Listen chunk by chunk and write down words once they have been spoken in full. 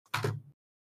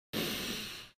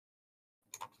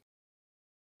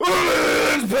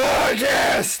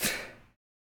Podcast.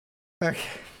 Okay,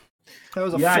 that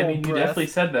was a full you breath. definitely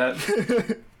said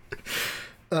that.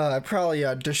 I probably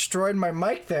destroyed my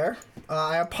mic there.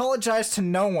 I apologize to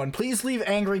no one. Please leave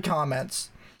angry comments.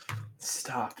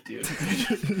 Stop, dude.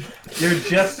 You're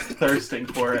just thirsting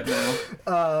for it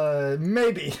now.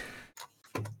 Maybe.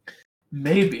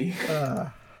 Maybe.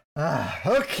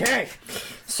 Okay.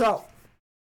 So,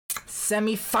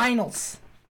 semifinals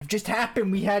have just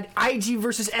happened. We had IG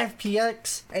versus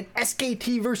FPX and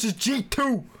SKT versus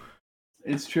G2.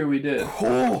 It's true, we did.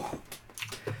 Oh.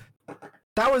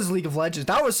 That was League of Legends.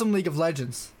 That was some League of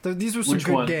Legends. These were some Which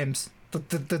good one? games.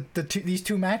 These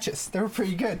two matches, they were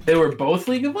pretty good. They were both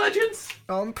League of Legends?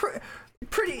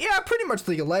 Pretty much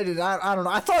League of Legends. I don't know.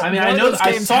 I thought. I mean, I know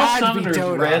I saw Summoner's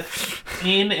Rift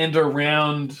in and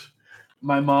around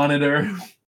my monitor,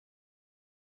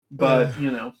 but you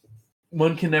know,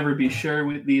 one can never be sure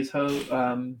with these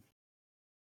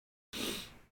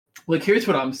Look, here's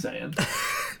what I'm saying.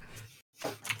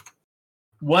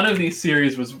 One of these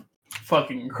series was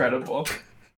fucking incredible,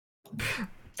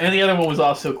 and the other one was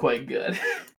also quite good.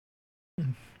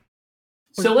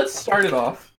 So let's start it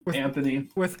off, Anthony.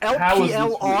 With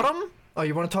LPL Autumn? Oh,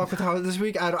 you want to talk with how this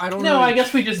week? I don't know. No, I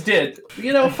guess we just did.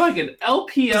 You know, fucking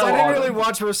LPL I didn't really Autumn.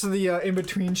 watch most of the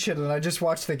in-between shit, and I just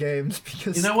watched the games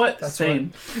because... You know what?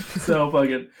 Same. So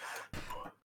fucking...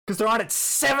 Because they're on at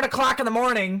 7 o'clock in the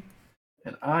morning.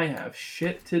 And I have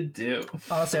shit to do.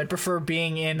 Honestly, I'd prefer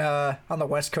being in on the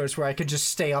West Coast where I could just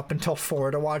stay up until 4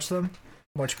 to watch them.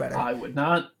 Much better. I would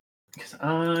not, because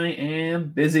I am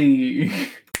busy.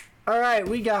 Alright,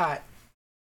 we got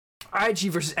IG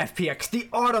versus FPX, the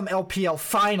Autumn LPL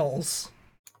Finals.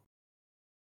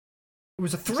 It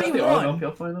was a 3-1. Is that the Autumn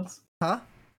LPL Finals? Huh?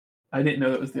 I didn't know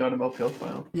that was the Autumn LPL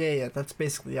Final. Yeah, that's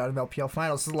basically the Autumn LPL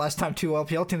Finals. This is the last time two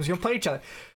LPL teams are going to play each other.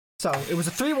 So, it was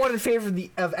a 3-1 in favor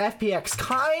of FPX,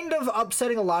 kind of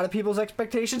upsetting a lot of people's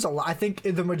expectations. I think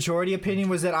the majority opinion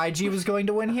was that IG was going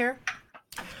to win here.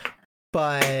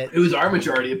 But... It was our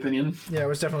majority opinion. Yeah, it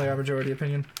was definitely our majority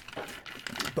opinion.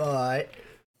 But...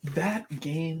 That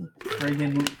game,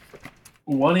 friggin'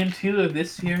 1 and 2 of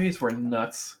this series were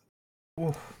nuts.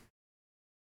 Oof.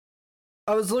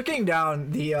 I was looking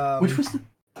down the... Which was the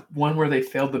one where they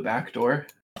failed the back door?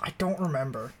 I don't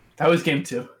remember. That was game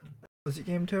 2. Was it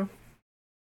game 2?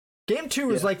 Game 2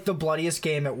 was like the bloodiest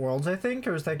game at Worlds, I think,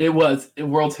 or was that? It was in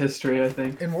World's history, I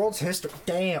think. In World's history,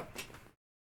 damn.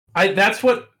 I think that's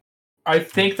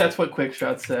what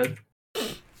Quickshot said.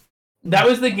 That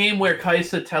was the game where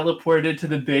Kai'Sa teleported to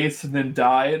the base and then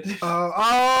died.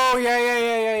 Oh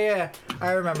yeah.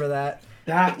 I remember that.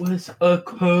 That was a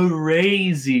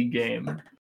crazy game.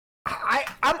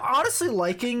 I'm honestly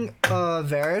liking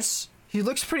Varus. He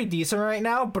looks pretty decent right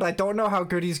now, but I don't know how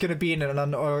good he's gonna be in an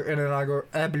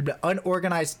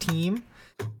unorganized team.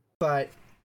 But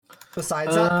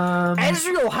besides that,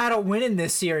 Ezreal had a win in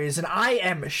this series, and I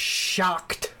am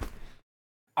shocked.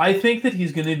 I think that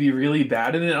he's gonna be really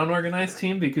bad in an unorganized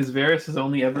team because Varus is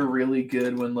only ever really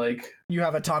good when like you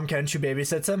have a Tom Kench who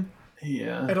babysits him.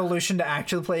 Yeah. An illusion to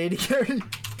actually play AD carry.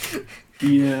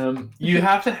 Yeah. You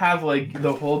have to have like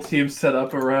the whole team set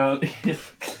up around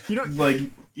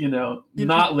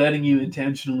not letting you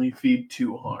intentionally feed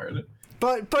too hard.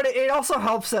 But it also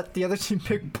helps that the other team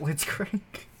picked Blitzcrank.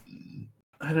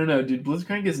 I don't know, dude.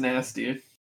 Blitzcrank is nasty.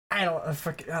 I don't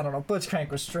know. Blitzcrank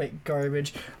was straight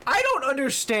garbage. I don't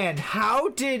understand. How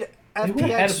did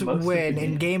FPX win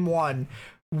in game 1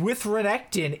 with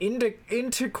Renekton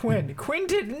into Quinn? Quinn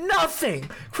did nothing.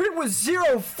 Quinn was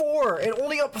 0-4 and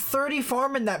only up 30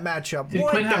 farm in that matchup. Did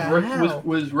Quinn have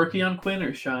was Rookie on Quinn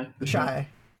or Shy? Shy.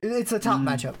 It's a top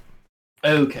matchup.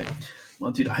 Okay.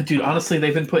 Well, dude, honestly,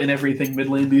 they've been putting everything mid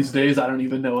lane these days. I don't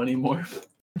even know anymore.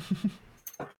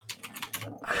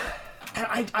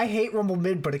 I hate Rumble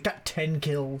mid, but it got 10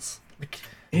 kills.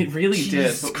 It really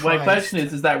did. But my question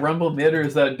is that Rumble mid or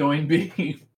is that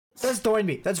Doinby? That's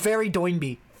Doinby. That's very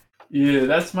Doinby. Yeah,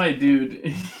 that's my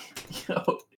dude.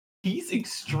 Yo, he's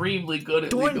extremely good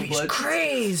at League of Legends. Doinby's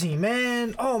crazy,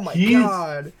 man. Oh my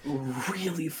god.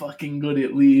 Really fucking good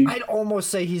at League. I'd almost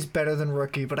say he's better than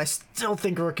Rookie, but I still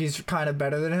think Rookie's kind of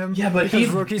better than him. Yeah, but because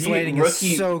Rookie's laning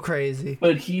is so crazy.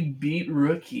 But he beat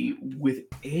Rookie with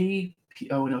AP.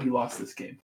 Oh no, he lost this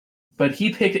game. But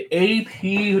he picked AP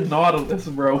Nautilus,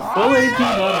 bro. Full AP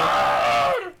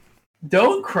Nautilus.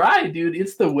 Don't cry, dude.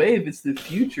 It's the wave. It's the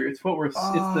future. It's what it's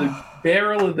the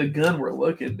barrel of the gun we're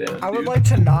looking down. I would like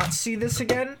to not see this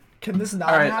again. Can this not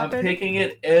happen? Alright, I'm picking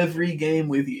it every game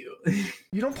with you.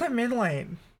 You don't play mid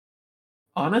lane.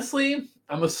 Honestly,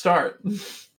 I'm a start.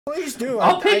 Please do.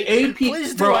 I'll pick AP.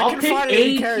 Please do. Bro, I'll pick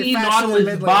AP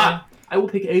Nautilus bot. I will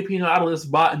pick AP Nautilus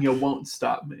bot and you won't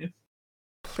stop me.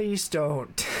 Please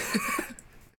don't.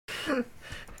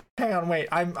 Hang on, wait.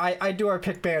 I do our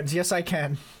pick bands. Yes, I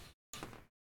can.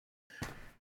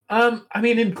 I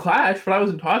mean in Clash, but I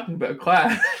wasn't talking about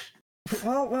Clash.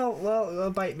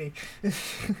 Well, bite me.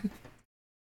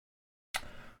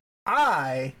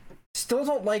 I still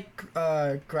don't like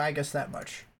Gragas that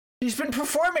much. He's been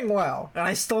performing well, and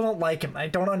I still don't like him. I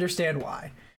don't understand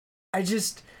why.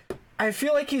 I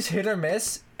feel like he's hit or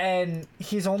miss, and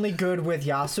he's only good with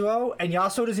Yasuo, and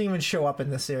Yasuo doesn't even show up in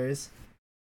this series.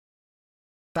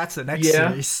 That's the next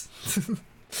series.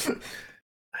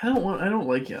 I don't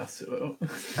like Yasuo.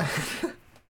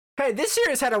 Hey, this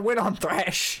series had a win on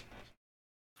Thresh.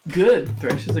 Good.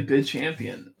 Thresh is a good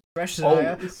champion. Thresh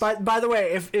Xayah. By the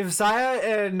way, if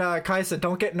Xayah and Kai'Sa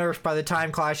don't get nerfed by the time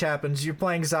Clash happens, you're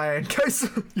playing Xayah and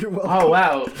Kai'Sa. You're welcome. Oh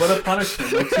wow, what a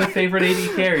punishment. My two favorite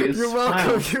AD carries. You're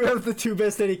welcome. Wow. You have the two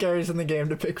best AD carries in the game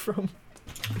to pick from.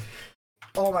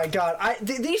 Oh my god,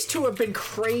 these two have been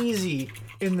crazy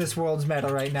in this world's meta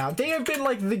right now. They have been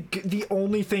like the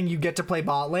only thing you get to play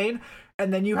bot lane,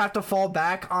 and then you have to fall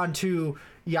back onto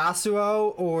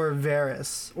Yasuo or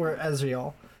Varus or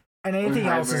Ezreal. And anything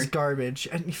else is garbage.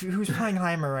 And who's playing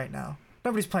Heimer right now?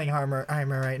 Nobody's playing Heimer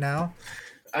right now.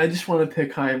 I just want to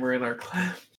pick Heimer in our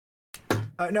class.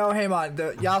 No, hang on.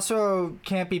 The Yasuo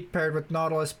can't be paired with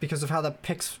Nautilus because of how the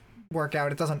picks work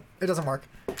out. It doesn't work.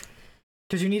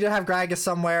 Because you need to have Gragas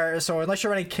somewhere. So unless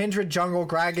you're running Kindred jungle,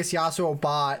 Gragas, Yasuo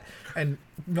bot, and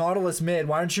Nautilus mid,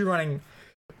 why aren't you running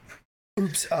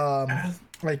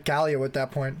like Galio at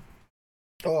that point?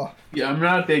 Oh. Yeah, I'm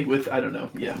not big with. I don't know.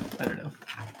 Yeah, I don't know.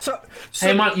 So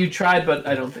hey, Mont, you tried, but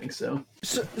I don't think so.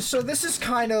 So this is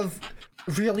kind of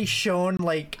really shown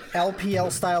like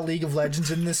LPL style League of Legends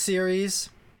in this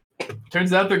series.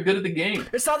 Turns out they're good at the game.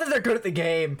 It's not that they're good at the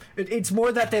game. It's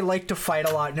more that they like to fight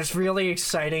a lot, and it's really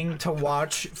exciting to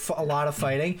watch a lot of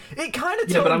fighting. It kind of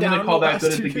toned down. Yeah, but I'm gonna call that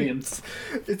good at the games.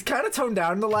 It's kind of toned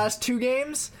down in the last two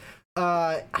games.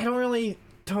 I don't really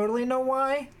totally know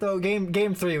why, though.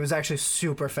 Game 3 was actually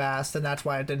super fast, and that's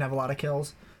why it didn't have a lot of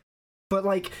kills. But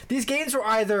like these games were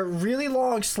either really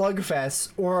long slugfests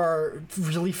or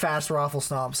really fast raffle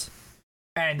stomps,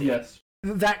 and yes,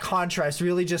 that contrast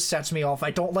really just sets me off.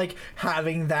 I don't like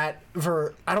having that I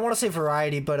don't want to say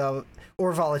variety, but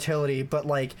or volatility, but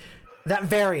like that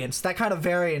variance, that kind of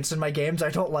variance in my games.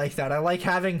 I don't like that. I like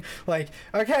having like,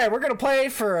 okay, we're gonna play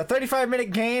for a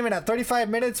 35-minute game, and at 35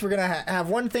 minutes we're gonna have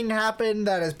one thing happen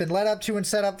that has been led up to and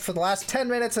set up for the last 10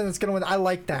 minutes, and it's gonna win. I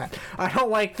like that. I don't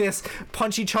like this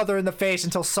punch each other in the face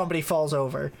until somebody falls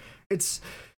over. It's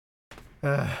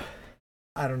I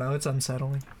don't know, it's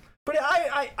unsettling. But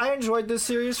I enjoyed this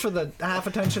series for the half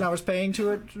attention I was paying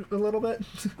to it a little bit.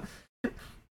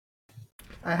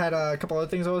 I had a couple other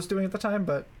things I was doing at the time,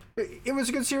 but it was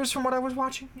a good series from what I was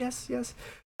watching. Yes.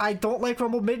 I don't like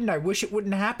Rumble Mid, and I wish it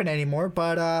wouldn't happen anymore,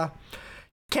 but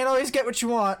can't always get what you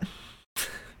want.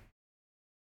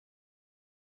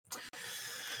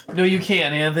 No, you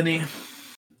can't, Anthony.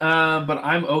 But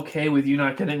I'm okay with you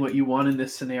not getting what you want in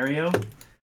this scenario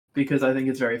because I think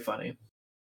it's very funny.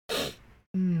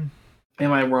 Am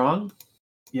I wrong?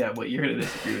 Yeah, well, you're going to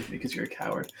disagree with me because you're a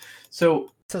coward.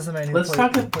 So says the man who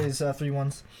plays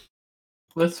 3-1s.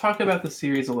 Let's talk about the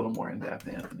series a little more in depth,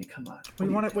 Anthony. Come on.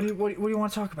 What do you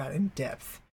want to talk about in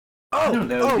depth? I don't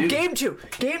know, dude. Game 2.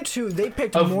 Game 2, they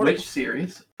picked which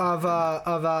series? Of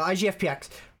IGFPX.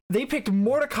 They picked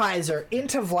Mordekaiser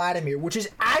into Vladimir, which is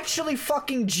actually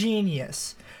fucking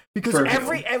genius. Because for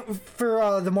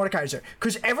the Mordekaiser,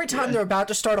 because every time they're about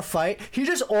to start a fight, he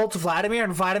just ults Vladimir,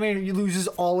 and Vladimir loses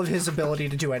all of his ability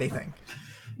to do anything.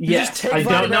 Yes, I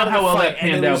don't know how well that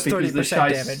panned out because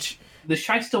the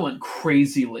Shy still went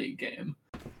crazy late game.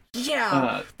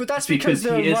 Yeah, but that's because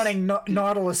they're running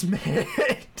Nautilus mid.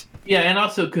 Yeah, and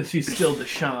also because he's still the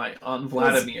Shy on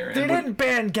Vladimir. They didn't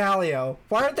ban Galio.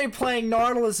 Why aren't they playing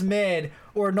Nautilus mid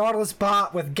or Nautilus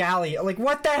bot with Galio? Like,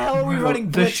 what the hell are we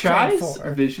running Blitzcrank for? The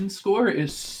Shy's vision score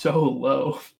is so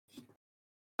low.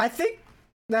 I think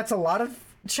that's a lot of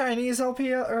Chinese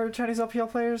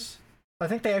LPL players. I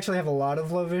think they actually have a lot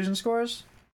of low vision scores.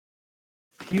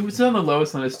 He was on the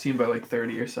lowest on his team by like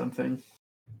 30 or something.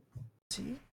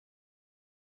 See?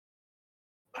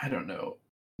 I don't know.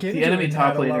 The enemy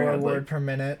top laner had word per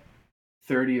minute.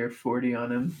 30 or 40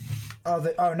 on him.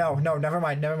 No, never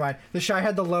mind. The Shy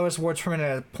had the lowest wards per minute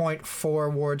at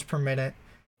 0.4 wards per minute.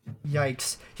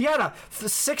 Yikes. He had a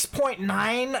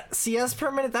 6.9 CS per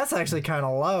minute. That's actually kind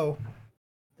of low.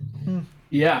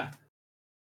 Yeah.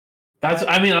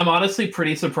 I'm honestly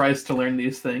pretty surprised to learn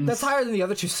these things. That's higher than the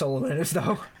other two solo laners,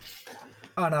 though.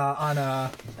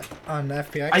 on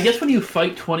FPX. I guess when you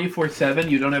fight 24/7,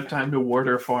 you don't have time to ward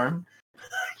or farm.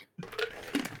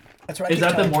 That's right. Is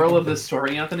that the moral of this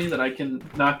story, Anthony? That I can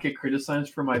not get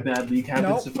criticized for my bad league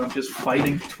habits if I'm just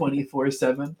fighting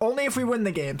 24/7? Only if we win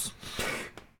the games.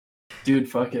 Dude,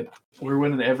 fuck it. We're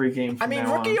winning every game from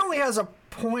now Rookie on. only has a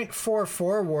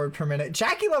 0.44 ward per minute.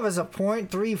 Jackie Love has a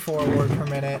 0.34 ward per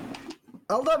minute.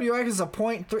 LWX is a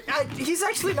 0.3. He's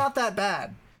actually not that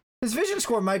bad. His vision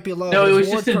score might be low. No, but it his was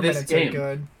just ward in per this minutes are game.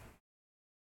 Good.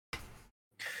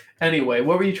 Anyway,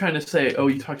 what were you trying to say? Oh,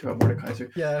 you talked about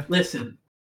Mordekaiser. Yeah. Listen,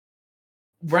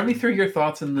 run me through your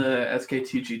thoughts in the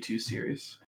SKT G2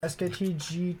 series. SKT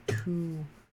G2.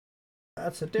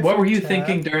 That's a different What were you tab.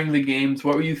 thinking during the games?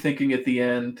 What were you thinking at the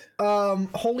end?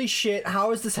 Holy shit,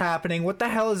 how is this happening? What the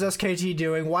hell is SKT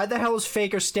doing? Why the hell is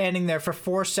Faker standing there for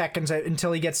 4 seconds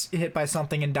until he gets hit by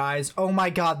something and dies? Oh my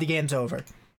god, the game's over.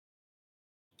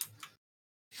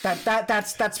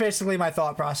 That's basically my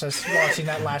thought process watching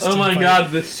that last Oh my fight.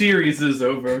 god, the series is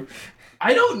over.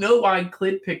 I don't know why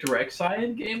Clid picked Rek'Sai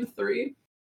in game 3.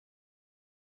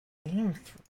 Game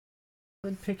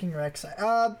 3. Clid picking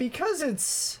Rek'Sai. Because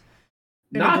it's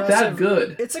not that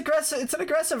good. It's aggressive. It's an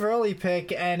aggressive early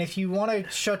pick, and if you want to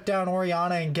shut down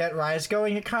Orianna and get Ryze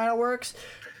going, it kind of works.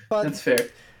 But that's fair.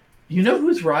 You know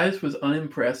whose Ryze was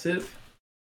unimpressive?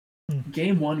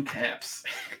 Game 1 Caps.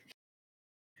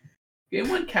 Game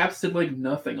 1 Caps did like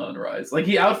nothing on Ryze. Like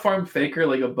he outfarmed Faker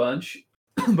like a bunch,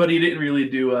 but he didn't really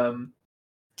do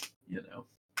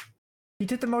he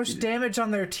did the most damage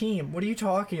on their team. What are you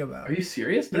talking about? Are you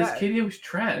serious? But his KDA was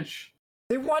trash.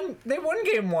 They won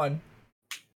game 1.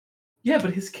 Yeah,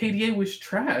 but his KDA was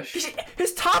trash.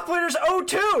 His top laner's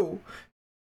 0-2.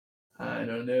 I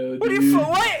don't know, dude. What are you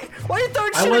why are you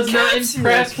throwing shit I was at not Caps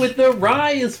impressed with the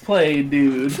Ryze play,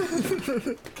 dude.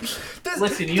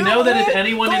 Listen, you know that if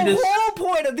anyone in this... The whole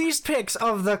point of these picks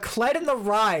of the Kled and the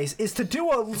Ryze is to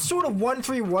do a sort of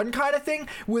 1-3-1 kind of thing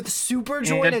with super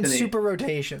join and super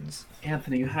rotations.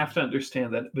 Anthony, you have to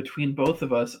understand that between both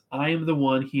of us, I am the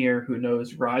one here who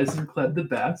knows Ryze and Kled the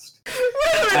best.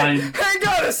 Wait a minute! Hang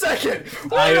on a second!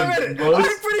 Wait a minute!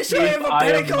 I'm pretty sure I have a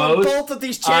pinnacle on both of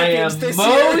these champions this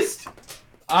year.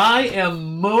 I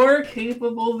am more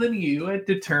capable than you at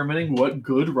determining what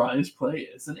good Ryze play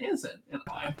is and isn't. And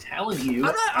I'm telling you...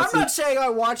 I'm not saying I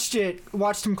watched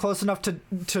him close enough to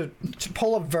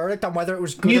pull a verdict on whether it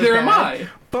was good Neither or bad. am I.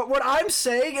 But what I'm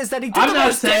saying is that he did I'm the not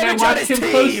most saying I damage on watched his him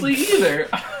team. closely either.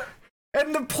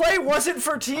 And the play wasn't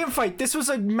for team fight. This was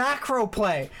a macro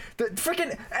play. The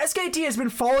freaking SKT has been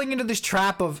falling into this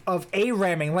trap of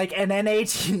A-ramming like an NA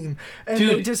team. And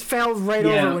they just fell right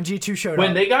over when G2 showed up.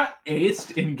 When they got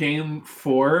aced in game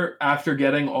 4 after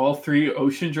getting all 3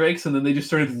 Ocean Drakes, and then they just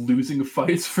started losing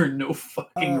fights for no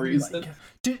fucking reason.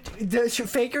 Dude,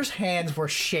 Faker's hands were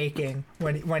shaking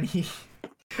when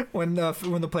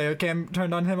the player cam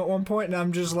turned on him at one point, and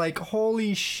I'm just like,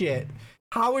 holy shit.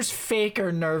 How is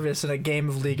Faker nervous in a game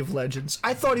of League of Legends?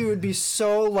 I thought he would be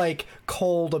so, like,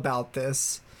 cold about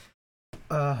this.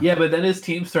 Yeah, but then his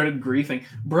team started griefing.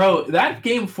 Bro, that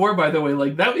game 4, by the way,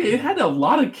 like, it had a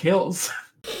lot of kills.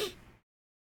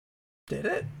 Did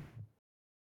it?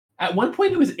 At one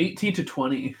point, it was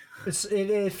 18-20.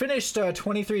 It finished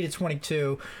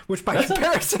 23-22, which by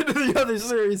comparison to the other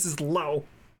series is low.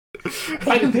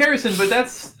 By comparison, but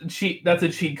that's a cheat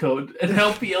code. An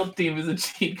LPL team is a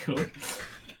cheat code.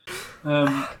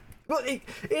 Well,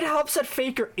 it helps that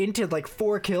Faker inted like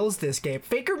 4 kills this game.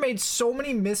 Faker made so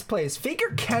many misplays.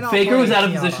 Faker was out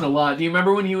of position a lot. Do you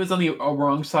remember when he was on the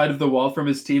wrong side of the wall from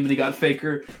his team and he got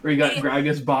Faker, or he got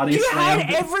Gragas body slammed?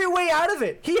 He had every way out of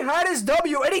it. He had his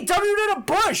W, and he W'd in a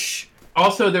bush.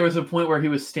 Also, there was a point where he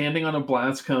was standing on a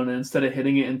blast cone, and instead of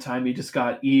hitting it in time, he just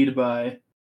got E'd by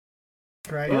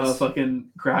fucking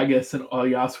Gragas, and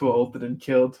Yasuo ulted and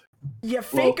killed. Yeah,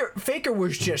 Faker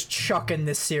was just chucking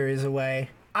this series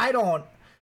away. I don't...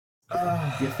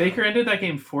 Yeah, Faker ended that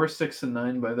game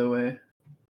 4-6-9, by the way.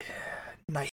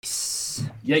 Nice.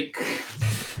 Yike.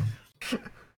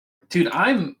 Dude,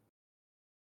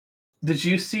 Did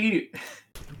you see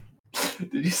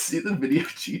the video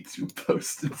G2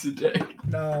 posted today?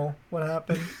 No. What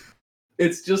happened?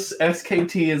 It's just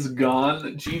SKT is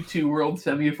gone, G2 World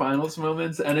Semifinals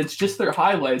moments, and it's just their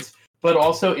highlights, but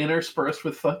also interspersed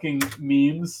with fucking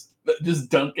memes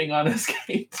just dunking on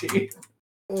SKT.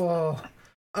 Oh,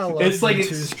 I love it's like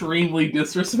G2's extremely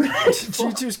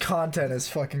disrespectful. G2's content is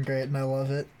fucking great, and I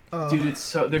love it. Dude,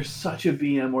 they're such a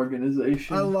BM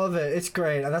organization. I love it. It's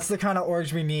great. That's the kind of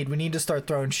orgs we need. We need to start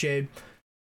throwing shade.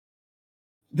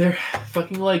 They're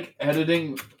fucking like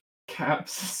editing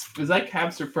Caps. Is that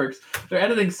Caps or Perks? They're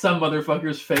editing some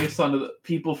motherfucker's face onto the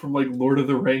people from like Lord of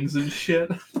the Rings and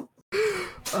shit.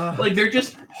 Like they're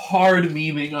just hard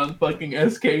memeing on fucking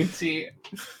SKT.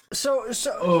 So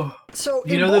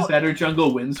you know the Better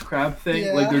Jungle Wins crab thing?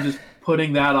 Yeah. Like they're just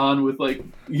putting that on with like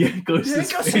Jankos'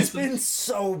 face. Has been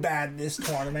so bad this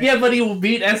tournament. Yeah, but he will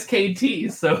beat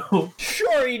SKT, so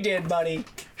sure he did, buddy.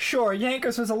 Sure,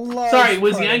 Jankos was a lot. Sorry,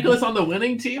 was Jankos on the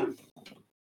winning team?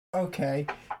 Okay.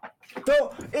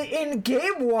 Though in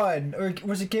game 1, or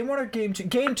was it game 1 or game 2?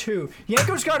 Game 2,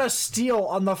 Jankos got a steal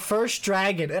on the first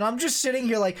dragon, and I'm just sitting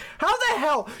here like, how the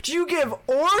hell do you give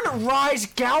Ornn,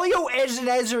 Ryze, Galio, and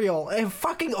Ezreal and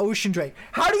fucking Ocean Drake?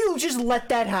 How do you just let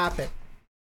that happen?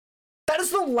 That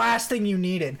is the last thing you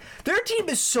needed. Their team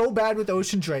is so bad with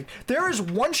Ocean Drake. There is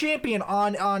one champion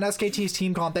on SKT's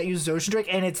team comp that uses Ocean Drake,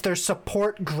 and it's their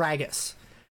support Gragas.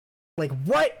 Like,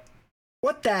 what?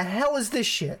 What the hell is this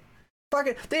shit?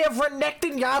 Fucking, they have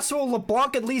Renekton, Yasuo,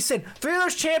 LeBlanc, and Lee Sin. 3 of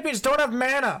those champions don't have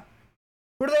mana.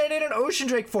 What do they need an Ocean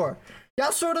Drake for?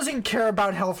 Yasuo doesn't care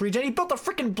about health regen. He built a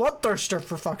freaking Bloodthirster,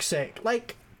 for fuck's sake.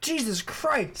 Like, Jesus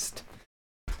Christ.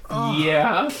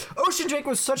 Yeah. Ocean Drake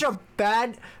was such a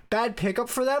bad pickup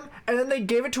for them, and then they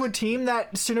gave it to a team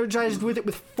that synergized with it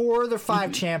with 4 of their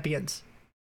 5 champions.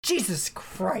 Jesus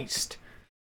Christ.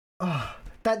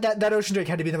 That Ocean Drake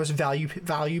had to be the most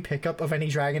value pickup of any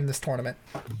dragon in this tournament.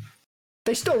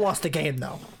 They still lost the game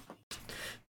though.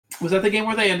 Was that the game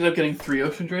where they ended up getting 3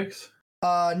 Ocean Drakes?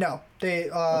 No. They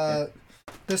Okay.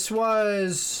 This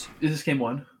was. Is this game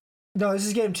 1? No, this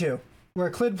is game 2.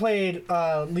 Where Clid played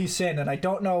Lee Sin, and I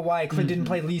don't know why Clid didn't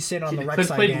play Lee Sin on the Rek'Sai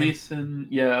Clid played game. Lee Sin.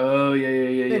 Yeah. Oh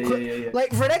yeah. Like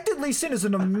Renekton Lee Sin is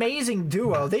an amazing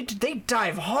duo. They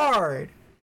dive hard.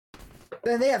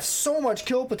 And they have so much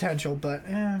kill potential, but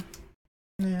yeah.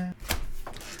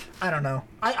 I don't know.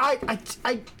 I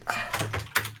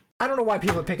don't know why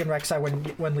people are picking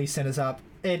Rek'Sai when Lee Sin is up.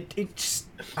 It just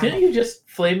Didn't you just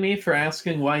flame me for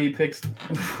asking why you picked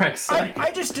Rek'Sai?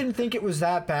 I just didn't think it was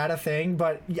that bad a thing,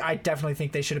 but I definitely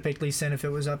think they should have picked Lee Sin if it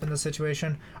was up in the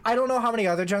situation. I don't know how many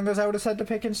other junglers I would have said to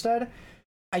pick instead.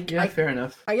 Fair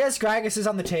enough. I guess Gragas is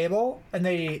on the table, and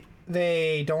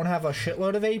they don't have a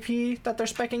shitload of AP that they're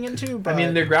specking into. But I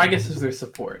mean, their Gragas is their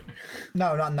support.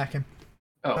 No, not in that game.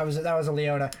 Oh, that was a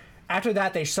Leona. After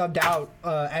that, they subbed out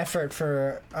effort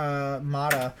for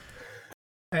Mata,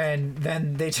 and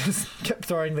then they just kept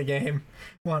throwing the game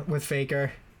with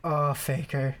Faker. Oh,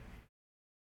 Faker.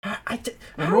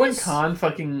 Remember when Khan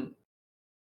fucking...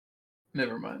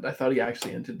 Never mind. I thought he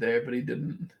actually entered there, but he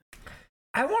didn't.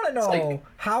 I want to know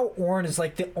how Ornn is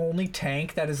like the only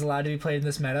tank that is allowed to be played in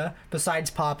this meta besides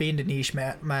Poppy and Danish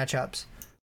matchups.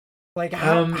 Like,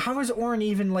 how is Ornn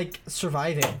even like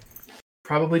surviving?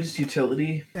 Probably just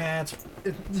utility. Yeah,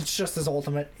 it's just his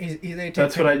ultimate.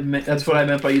 That's what I meant. That's what I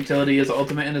meant by utility. His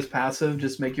ultimate and his passive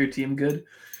just make your team good.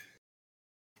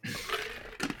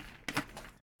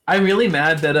 I'm really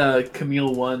mad that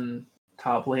Camille won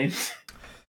top lane.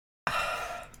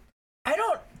 I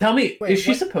don't. Tell me, is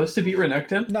she supposed to beat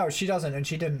Renekton? No, she doesn't, and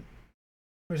she didn't.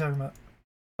 What are you talking about?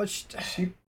 But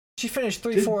she finished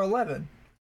 3-4-11.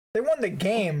 They won the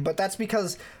game, but that's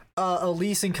because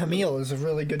Elise and Camille is a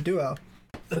really good duo.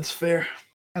 That's fair.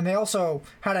 And they also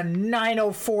had a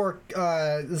 904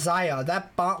 Xayah.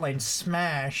 That bot lane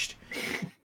smashed.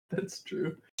 That's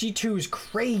true. G2 is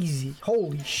crazy.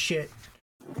 Holy shit.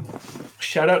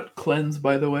 Shout out Cleanse,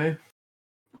 by the way.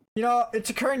 You know, it's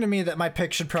occurring to me that my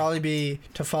pick should probably be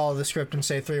to follow the script and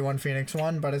say 3-1 Phoenix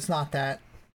 1, but it's not that.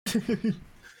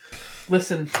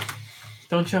 Listen,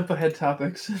 don't jump ahead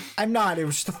topics. I'm not. It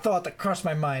was just a thought that crossed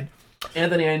my mind.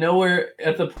 Anthony, I know we're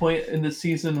at the point in the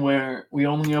season where we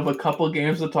only have a couple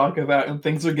games to talk about and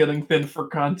things are getting thin for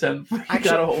content. You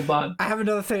gotta hold on. I have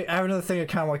another thing I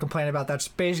kind of want to complain about. That's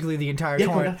basically the entire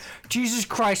tournament. Jesus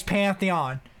Christ,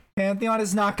 Pantheon. Pantheon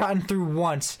has not gotten through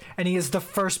once, and he is the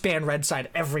first ban red side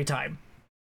every time.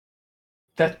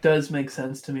 That does make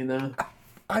sense to me, though.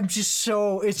 It's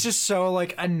just so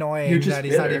like annoying that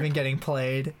he's not even getting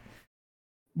played.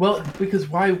 Well, because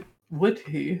why would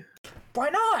he? Why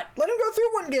not? Let him go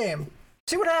through one game.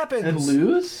 See what happens. And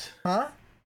lose? Huh?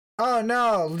 Oh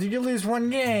no, you lose one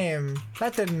game.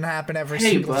 That didn't happen every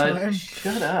single time.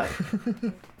 Shut up.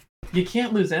 You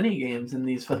can't lose any games in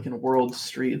these fucking world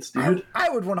streets, dude. I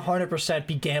would 100%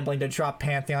 be gambling to drop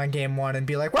Pantheon game 1 and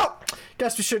be like, well,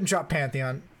 guess we shouldn't drop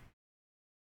Pantheon.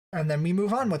 And then we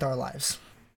move on with our lives.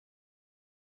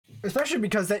 Especially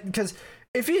because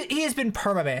if he has been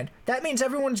permabanned, that means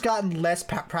everyone's gotten less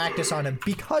practice on him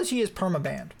because he is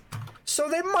permabanned. So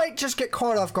they might just get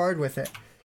caught off guard with it.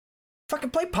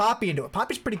 Fucking play Poppy into it.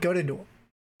 Poppy's pretty good into him.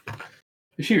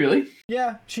 Is she really?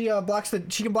 Yeah, she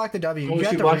she can block the W. Oh, you she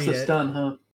have to blocks read the it. stun,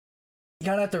 huh? You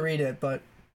kind of have to read it, but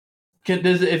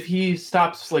If he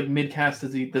stops like mid cast,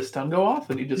 does the stun go off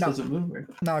and he just doesn't move? Or?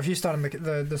 No, if you stun him,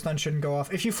 the stun shouldn't go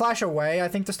off. If you flash away, I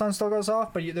think the stun still goes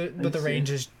off, but the range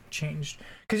has changed.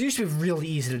 Because it used to be really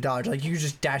easy to dodge. Like, you could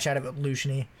just dash out of it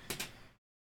Lucian-y.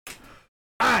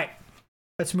 Alright,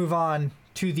 let's move on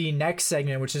to the next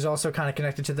segment, which is also kind of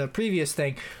connected to the previous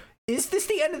thing. Is this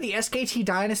the end of the SKT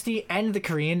dynasty and the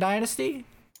Korean dynasty?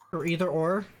 Or either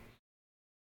or?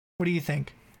 What do you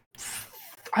think?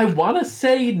 I want to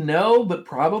say no, but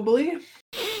probably.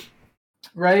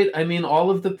 Right? I mean,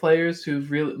 all of the players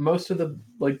most of the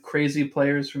like crazy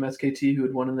players from SKT who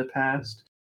had won in the past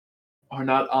are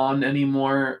not on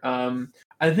anymore.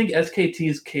 I think SKT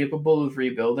is capable of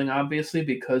rebuilding, obviously,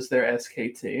 because they're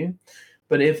SKT.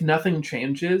 But if nothing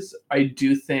changes, I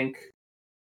do think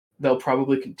they'll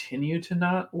probably continue to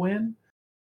not win.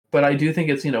 But I do think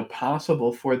it's,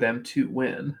 possible for them to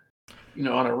win,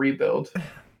 on a rebuild.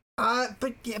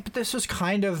 But this was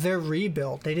kind of their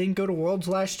rebuild. They didn't go to Worlds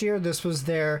last year. This was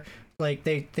their, like,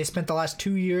 they spent the last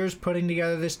 2 years putting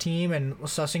together this team and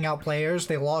sussing out players.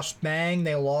 They lost Bang.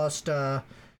 They lost,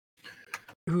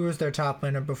 who was their top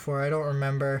laner before? I don't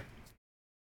remember.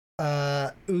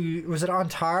 Was it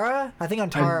Antara? I think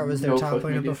Antara was their top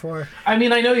laner before. I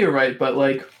mean, I know you're right, but,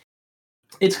 like,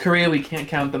 it's Korea. We can't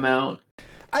count them out.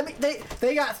 I mean,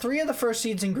 they got 3 of the first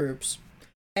seeds in groups,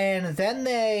 and then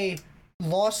they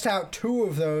lost out 2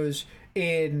 of those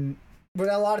in what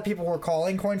a lot of people were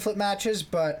calling coin flip matches,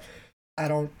 but I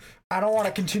don't want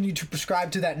to continue to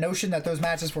prescribe to that notion that those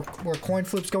matches were coin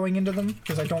flips going into them,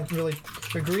 because I don't really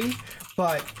agree.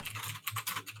 But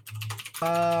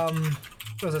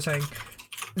what was I saying?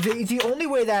 The only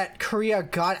way that Korea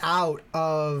got out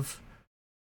of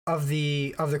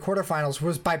the quarterfinals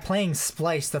was by playing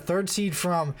Splice, the 3rd seed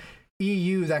from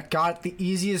EU that got the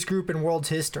easiest group in World's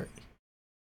history.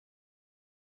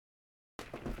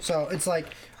 So it's like,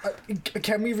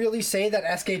 can we really say that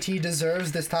SKT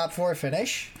deserves this top 4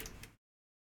 finish?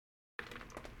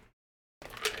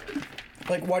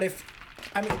 Like, what if...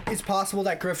 I mean, it's possible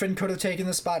that Griffin could have taken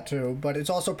the spot too, but it's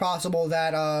also possible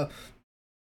that,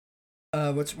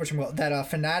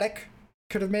 Fnatic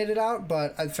could have made it out,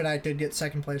 but Fnatic did get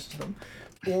 2nd place to them.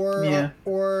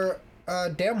 Or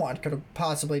Damwon could have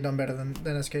possibly done better than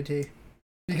SKT.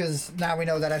 Because now we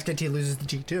know that SKT loses the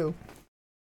G2.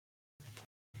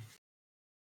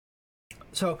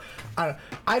 So,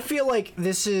 I feel like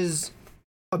this is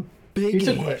a big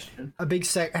hit.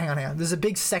 Hang on. This is a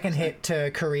big second hit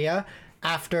to Korea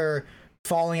after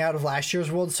falling out of last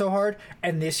year's World so hard,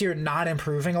 and this year not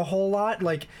improving a whole lot.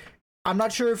 Like, I'm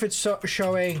not sure if it's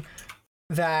showing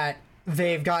that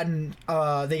they've gotten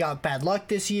they got bad luck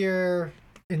this year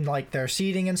in like their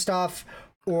seeding and stuff,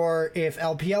 or if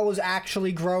LPL is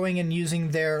actually growing and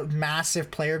using their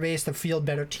massive player base to field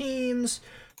better teams,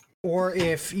 or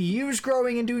if EU's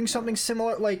growing and doing something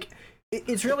similar. Like,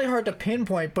 it's really hard to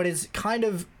pinpoint, but it's kind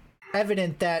of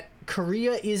evident that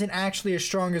Korea isn't actually as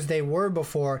strong as they were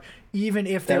before, even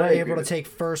if they were able to take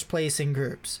 1st place in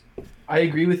groups. I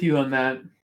agree with you on that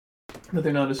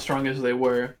they're not as strong as they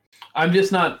were. I'm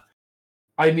just not...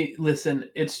 I mean, listen,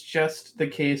 it's just the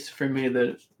case for me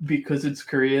that because it's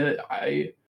Korea,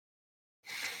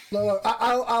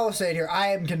 I'll say it here. I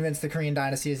am convinced the Korean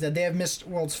dynasty is that they have missed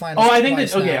World's finals. Oh, I think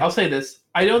that... Okay, I'll say this.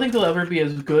 I don't think they'll ever be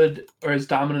as good or as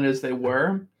dominant as they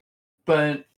were,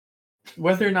 but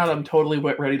whether or not I'm totally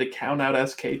ready to count out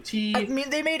SKT... I mean,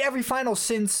 they made every final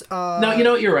since... no, you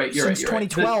know what? You're right. Since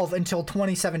 2012 until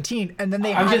 2017, and then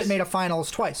they haven't made a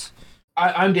finals twice.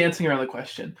 I'm dancing around the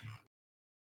question.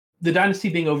 The dynasty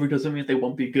being over doesn't mean they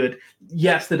won't be good.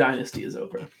 Yes, the dynasty is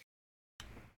over.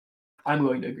 I'm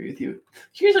going to agree with you.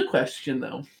 Here's a question,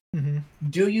 though.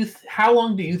 Mm-hmm. How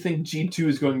long do you think G2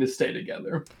 is going to stay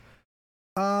together?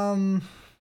 I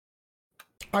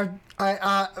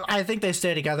think they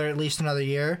stay together at least another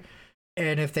year,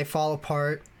 and if they fall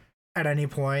apart at any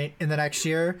point in the next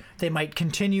year, they might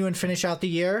continue and finish out the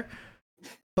year.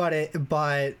 But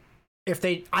if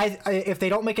they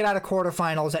don't make it out of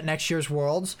quarterfinals at next year's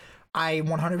Worlds, I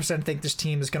 100% think this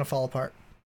team is going to fall apart.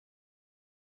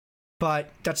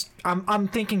 But I'm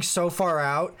thinking so far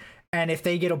out, and if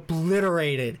they get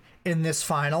obliterated in this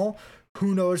final,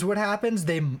 who knows what happens?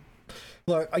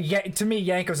 Look, to me,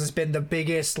 Jankos has been the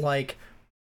biggest like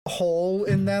hole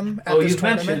in them at this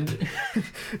tournament.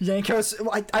 Mentioned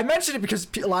Jankos. I mentioned it because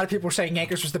a lot of people were saying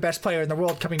Jankos was the best player in the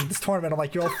world coming to this tournament. I'm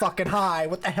like, you're fucking high.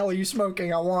 What the hell are you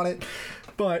smoking? I want it.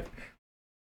 But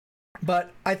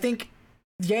I think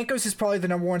Jankos is probably the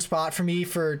 #1 spot for me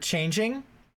for changing,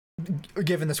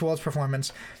 given this World's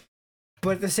performance.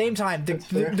 But at the same time,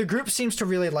 the group seems to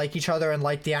really like each other and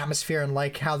like the atmosphere and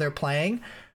like how they're playing.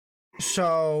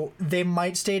 So they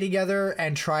might stay together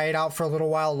and try it out for a little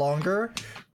while longer.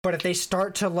 But if they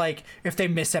start to, like, if they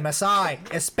miss MSI,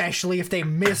 especially if they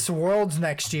miss Worlds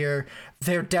next year,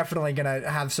 they're definitely going to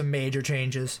have some major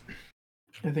changes.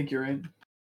 I think you're right.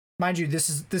 Mind you, this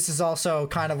is also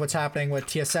kind of what's happening with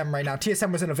TSM right now.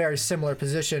 TSM was in a very similar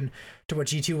position to what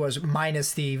G2 was,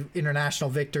 minus the international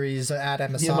victories at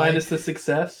MSI. Yeah, minus the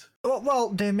success? Well,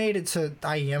 they made it to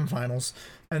IEM finals,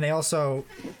 and they also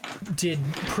did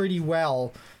pretty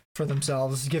well for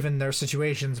themselves given their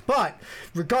situations. But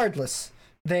regardless,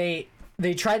 they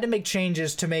tried to make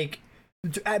changes to make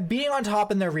being on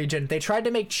top in their region. They tried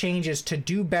to make changes to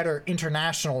do better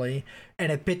internationally,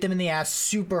 and it bit them in the ass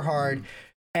super hard.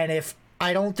 And if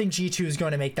I don't think G2 is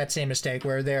going to make that same mistake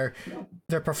where they're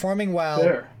performing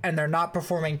well and they're not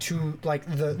performing to like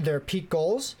their peak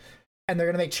goals, and they're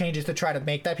going to make changes to try to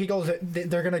make that peak goals.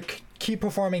 They're going to keep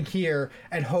performing here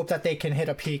and hope that they can hit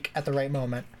a peak at the right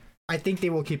moment. I think they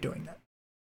will keep doing that.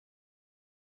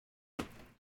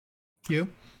 You?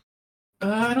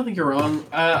 I don't think you're wrong.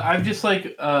 I'm just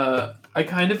like, I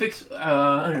kind of,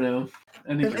 I don't know.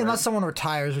 Unless someone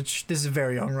retires, which this is a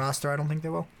very young roster, I don't think they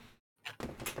will.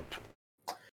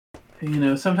 You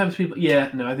know, sometimes people,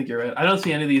 I think you're right. I don't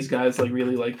see any of these guys like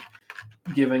really like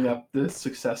giving up the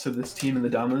success of this team and the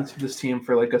dominance of this team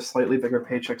for like a slightly bigger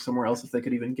paycheck somewhere else if they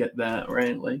could even get that,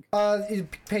 right? Like,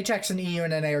 paychecks in EU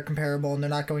and NA are comparable, and they're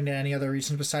not going to any other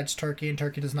regions besides Turkey, and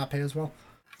Turkey does not pay as well.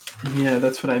 Yeah,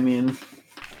 that's what I mean.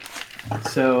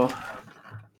 So,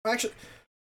 actually,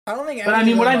 I don't think. But I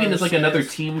mean, what I mean is like another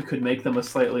team could make them a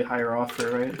slightly higher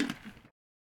offer, right?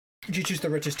 Did you choose the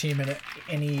richest team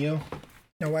in EU?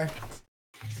 No way.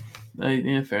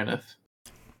 Yeah, fair enough.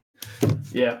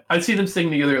 Yeah, I'd see them sticking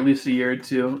together at least a year or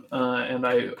two, and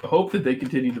I hope that they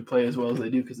continue to play as well as they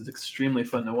do because it's extremely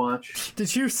fun to watch.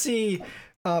 Did you see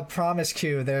Promise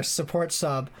Q, their support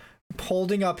sub,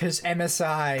 holding up his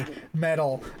MSI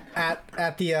medal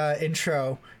at the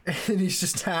intro, and he's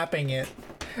just tapping it,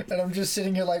 and I'm just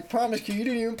sitting here like, Promise Q, you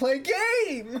didn't even play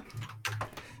a game.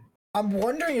 I'm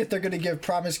wondering if they're gonna give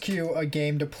Promise Q a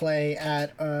game to play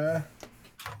at the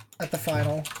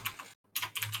final.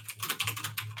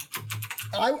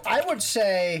 I would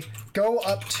say go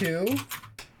up 2,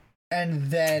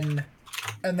 and then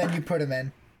you put him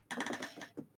in.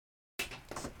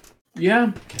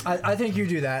 Yeah, I think you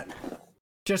do that,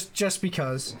 just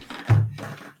because.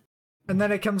 And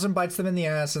then it comes and bites them in the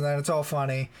ass, and then it's all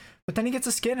funny. But then he gets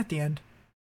a skin at the end.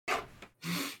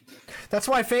 That's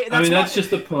why. That's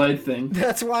just a polite thing.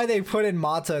 That's why they put in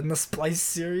Mata in the Splice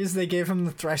series. They gave him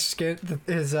the Thresh skin.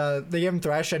 They gave him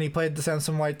Thresh, and he played the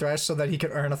Samsung White Thresh so that he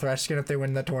could earn a Thresh skin if they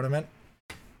win the tournament.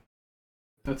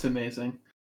 That's amazing.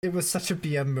 It was such a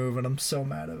BM move, and I'm so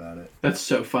mad about it. That's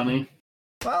so funny.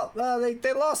 Well,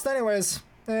 they lost anyways,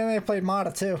 and they played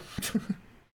Mata too.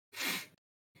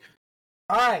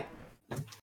 All right.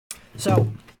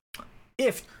 So,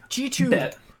 if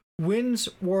G2 wins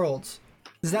Worlds,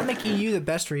 does that make EU the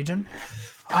best region?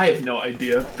 I have no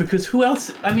idea, because who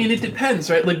else? I mean, it depends,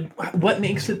 right? Like, what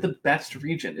makes it the best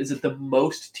region? Is it the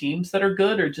most teams that are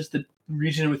good, or just the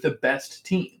region with the best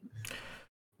team?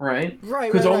 Right?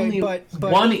 Right, because only but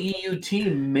one EU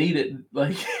team made it,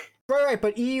 like... Right,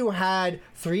 but EU had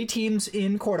 3 teams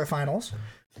in quarterfinals,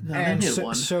 and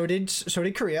so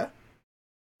did Korea.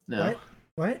 No.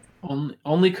 What?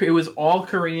 Only it was all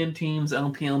Korean teams,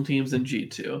 LPL teams, and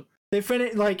G2. They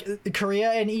finished like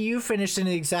Korea and EU finished in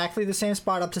exactly the same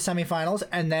spot up to semifinals,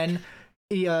 and then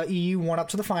EU won up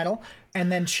to the final, and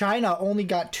then China only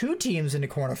got 2 teams into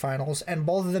quarterfinals, and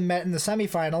both of them met in the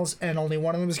semifinals, and only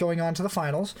one of them was going on to the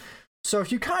finals. So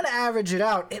if you kind of average it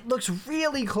out, it looks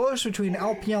really close between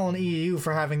LPL and EU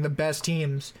for having the best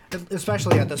teams,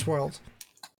 especially at this Worlds.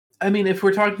 I mean, if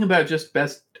we're talking about just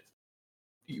best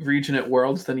region at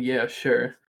Worlds, then yeah,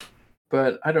 sure.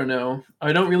 But I don't know.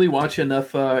 I don't really watch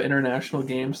enough international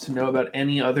games to know about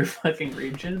any other fucking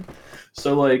region.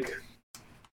 So, like,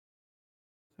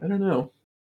 I don't know.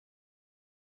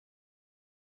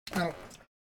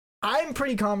 I'm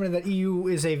pretty confident that EU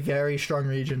is a very strong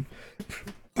region.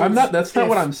 That's not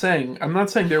what I'm saying. I'm not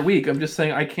saying they're weak. I'm just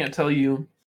saying I can't tell you.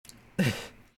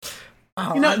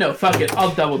 No, fuck it.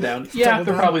 I'll double down. Yeah,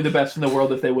 they're probably the best in the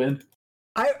world if they win.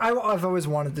 I've always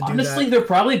wanted to do Honestly, that. They're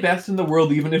probably best in the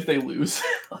world even if they lose.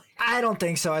 I don't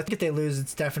think so. I think if they lose,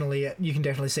 it's definitely, you can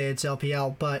definitely say it's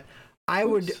LPL, but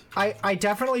I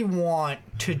definitely want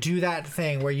to do that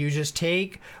thing where you just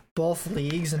take both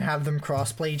leagues and have them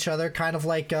cross-play each other, kind of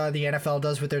like the NFL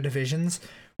does with their divisions,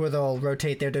 where they'll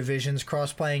rotate their divisions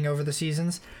cross-playing over the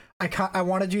seasons. I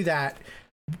want to do that,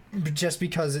 just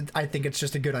because I think it's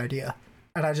just a good idea,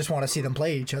 and I just want to see them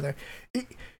play each other.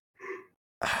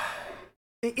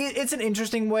 It's an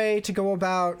interesting way to go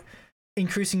about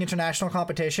increasing international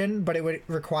competition, but it would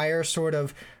require sort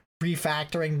of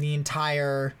refactoring the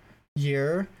entire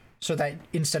year, so that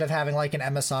instead of having like an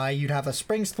MSI, you'd have a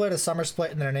spring split, a summer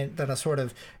split, and then a sort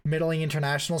of middling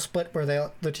international split where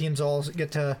the teams all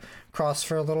get to cross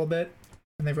for a little bit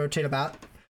and they rotate about.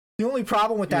 The only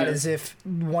problem with that is if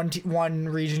one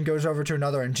region goes over to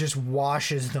another and just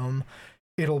washes them,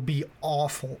 it'll be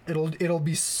awful. It'll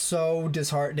be so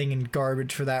disheartening and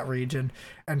garbage for that region,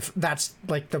 and that's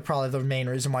like probably the main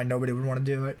reason why nobody would want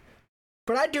to do it.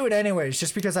 But I'd do it anyways,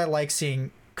 just because I like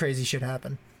seeing crazy shit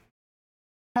happen.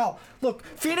 Hell, look,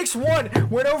 Phoenix 1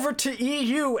 went over to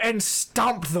EU and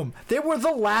stomped them. They were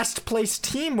the last place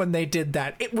team when they did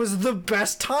that. It was the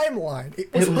best timeline.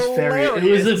 It was hilarious.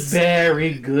 It was a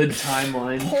very good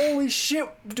timeline. Holy shit,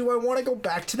 do I want to go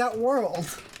back to that world?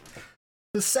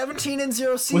 The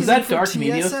 17-0 season. Was that Dark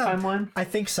Meteos timeline? I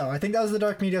think so. I think that was the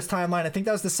Dark Meteos timeline. I think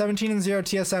that was the 17-0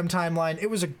 TSM timeline. It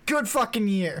was a good fucking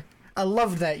year. I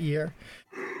loved that year.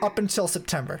 Up until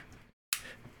September.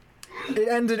 It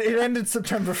ended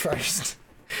September 1st.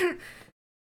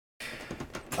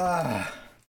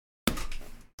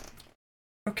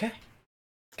 Okay.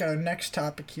 Got our next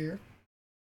topic here.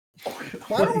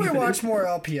 Why don't we watch more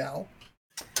LPL?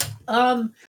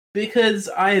 Because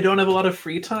I don't have a lot of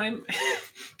free time.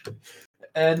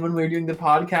 And when we're doing the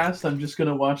podcast, I'm just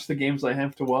gonna watch the games I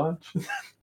have to watch.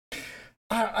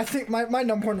 I think my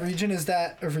number one reason is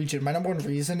that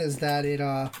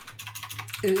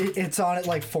it's on at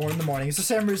like 4 a.m. It's the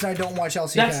same reason I don't watch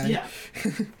LCK. Yeah.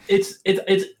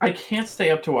 it's I can't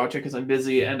stay up to watch it because I'm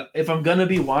busy, and if I'm gonna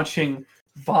be watching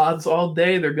VODs all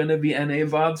day, they're gonna be NA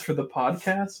VODs for the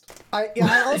podcast. I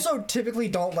also typically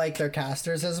don't like their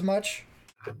casters as much.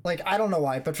 Like, I don't know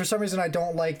why, but for some reason I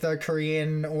don't like the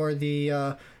Korean or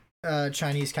the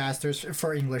Chinese casters,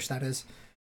 for English that is.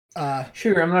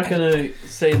 Sure, I'm not gonna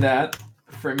say that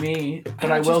for me,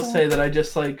 but I will say that I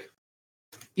just like,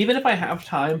 even if I have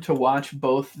time to watch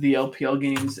both the LPL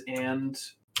games and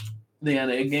the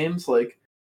NA games, like,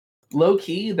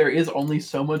 low-key, there is only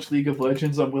so much League of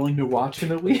Legends I'm willing to watch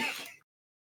in a week.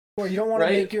 Well, you don't want to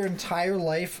make your entire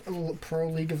life pro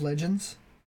League of Legends?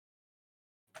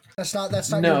 That's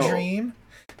not your dream?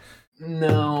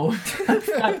 No.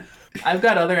 I've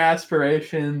got other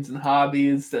aspirations and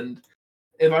hobbies, and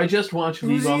if I just watch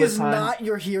League all the time... Uzi is not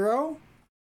your hero?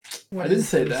 I didn't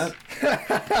say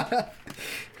that.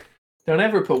 Don't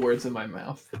ever put words in my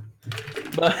mouth.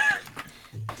 But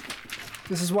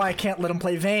this is why I can't let him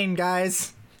play Vayne,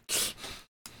 guys.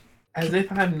 As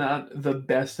if I'm not the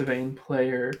best Vayne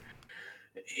player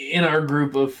in our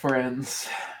group of friends.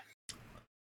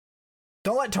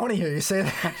 Don't let Tony hear you say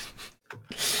that.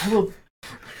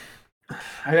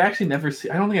 I've actually never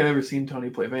seen... I don't think I've ever seen Tony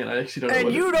play Vayne. I actually don't know.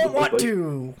 And you don't want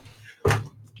to!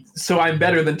 So I'm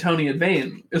better than Tony at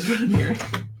Vayne, is what I'm hearing.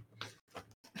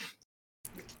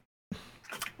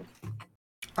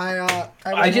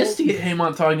 I just see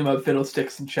Haymont talking about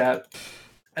Fiddlesticks in chat.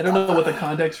 I don't know what the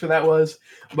context for that was,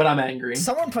 but I'm angry.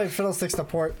 Someone played Fiddlesticks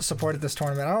supported this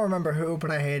tournament. I don't remember who, but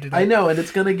I hated it. I know, and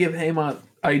it's going to give Haymont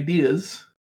ideas.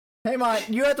 Haymont,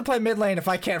 you have to play mid lane if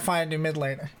I can't find a new mid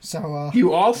laner. So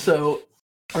you also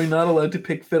are not allowed to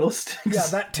pick Fiddlesticks. Yeah,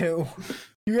 that too.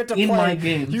 You get to my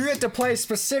games. You get to play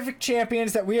specific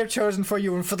champions that we have chosen for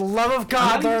you, and for the love of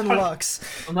God, learn Lux.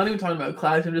 I'm not even talking about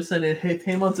Clash. I'm just saying, hey,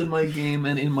 Haymont's in my game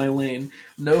and in my lane.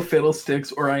 No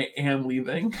Fiddlesticks, or I am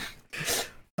leaving.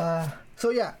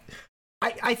 So yeah,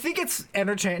 I think it's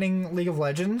entertaining League of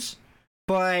Legends,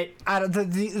 but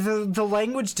the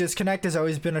language disconnect has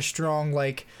always been a strong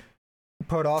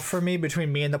put off for me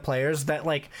between me and the players. That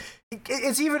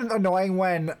it's even annoying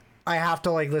when I have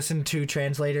to listen to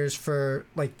translators for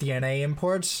the NA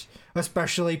imports,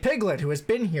 especially Piglet, who has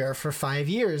been here for 5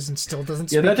 years and still doesn't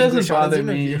speak English. Yeah, that doesn't English bother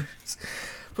me.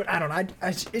 But I don't know.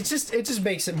 It just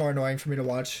makes it more annoying for me to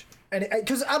watch. And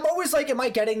because I'm always am I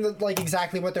getting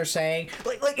exactly what they're saying?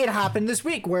 Like it happened this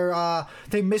week where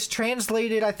they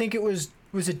mistranslated. I think it was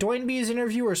it Doinby's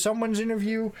interview or someone's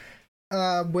interview,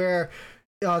 where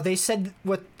they said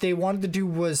what they wanted to do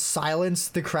was silence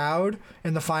the crowd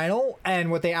in the final,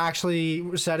 and what they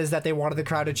actually said is that they wanted the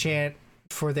crowd to chant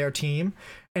for their team.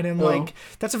 And I'm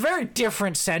that's a very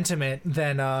different sentiment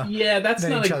than that's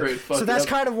not a great fuck. So that's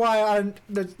kind of why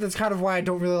that's kind of why I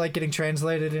don't really like getting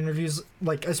translated interviews,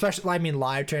 especially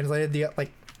live translated. The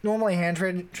normally hand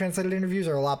translated interviews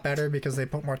are a lot better because they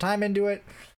put more time into it.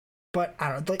 But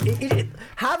I don't know, like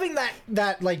having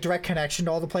that like direct connection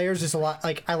to all the players is a lot.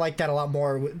 Like I like that a lot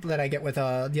more that I get with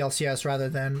the LCS rather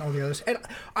than all the others. And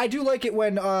I do like it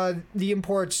when the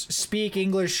imports speak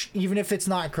English, even if it's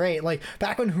not great. Like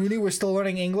back when Huni was still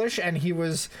learning English, and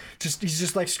he's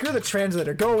just like, screw the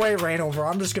translator, go away, Rainover.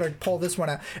 I'm just gonna pull this one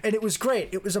out, and it was great.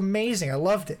 It was amazing. I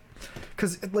loved it,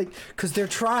 cause they're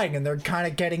trying and they're kind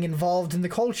of getting involved in the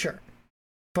culture.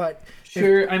 But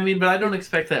sure, I mean, but I don't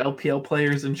expect the LPL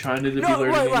players in China to be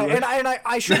learning English. And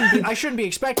I shouldn't be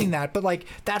expecting that. But like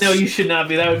that's no, you should not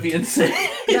be. That would be insane.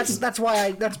 that's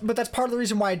why that's part of the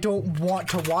reason why I don't want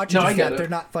to watch it. No, I get it.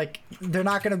 They're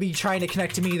not going to be trying to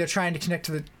connect to me. They're trying to connect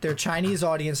to their Chinese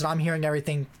audience, and I'm hearing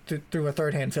everything through a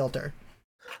third-hand filter.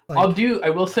 Like, I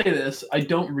will say this. I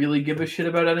don't really give a shit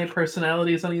about any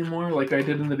personalities anymore, like I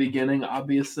did in the beginning.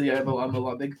 Obviously, I'm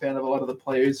a big fan of a lot of the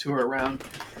players who are around.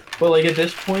 But like at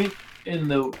this point in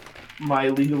my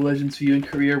League of Legends viewing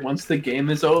career, once the game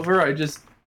is over, I just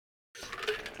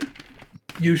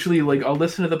usually like I'll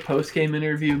listen to the post game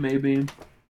interview maybe.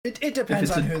 It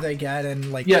depends on who they get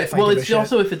and like. Yeah, well, it's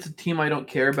also if it's a team I don't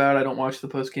care about, I don't watch the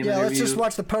post game interview. Yeah, let's just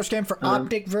watch the post game for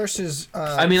Optic versus.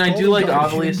 I mean, I do like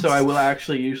Avali, so I will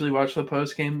actually usually watch the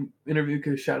post game interview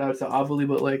because shout out to Avali,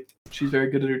 but like she's very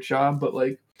good at her job. But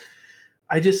like,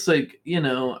 I just like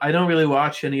I don't really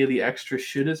watch any of the extra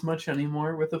shit as much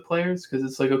anymore with the players because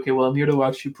it's like, okay, well, I'm here to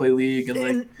watch you play League and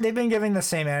like they've been giving the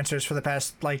same answers for the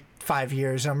past like 5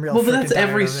 years. I'm real. Well, but that's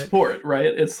every sport, right?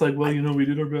 It's like, well, we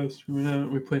did our best.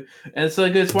 We play, and it's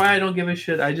like it's why I don't give a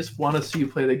shit. I just want to see you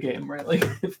play the game, right? Like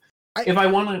if I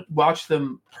want to watch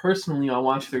them personally, I'll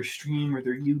watch their stream or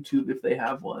their YouTube if they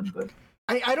have one. But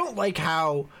I don't like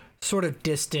how sort of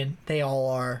distant they all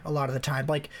are a lot of the time.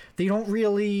 Like they don't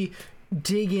really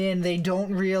dig in. They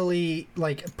don't really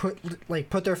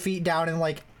put their feet down and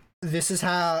like this is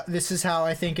how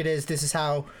I think it is. This is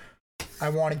how I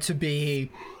want it to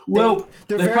be. Well,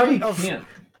 they probably can't.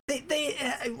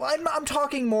 I'm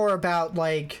talking more about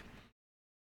like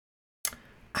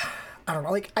I don't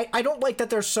know. Like I don't like that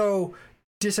they're so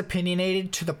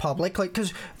disopinionated to the public, like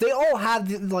because they all have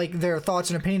like their thoughts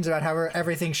and opinions about how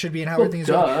everything should be and how everything's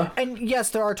going. And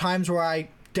yes, there are times where I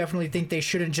definitely think they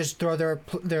shouldn't just throw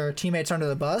their teammates under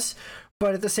the bus,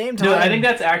 but at the same time, no, I think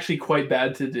that's actually quite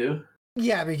bad to do.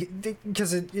 Yeah,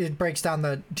 because it breaks down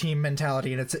the team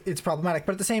mentality and it's problematic.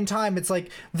 But at the same time, it's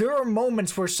like there are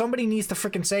moments where somebody needs to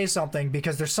freaking say something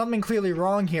because there's something clearly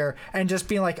wrong here, and just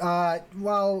being like,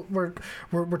 well, we're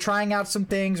trying out some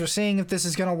things, we're seeing if this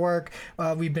is gonna work.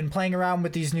 We've been playing around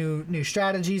with these new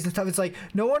strategies and stuff. It's like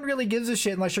no one really gives a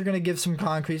shit unless you're gonna give some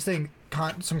concrete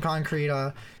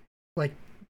like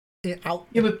out.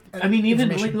 Yeah, but I mean, even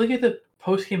like look at the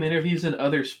post game interviews in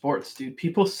other sports, dude.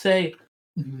 People say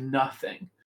nothing,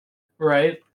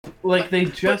 right? Like they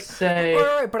just say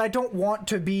right, but I don't want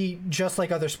to be just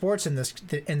like other sports in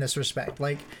this respect.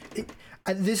 Like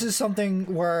this is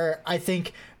something where I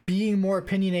think being more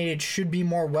opinionated should be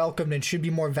more welcomed and should be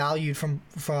more valued from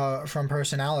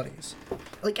personalities.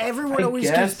 Like everyone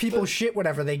always gives people shit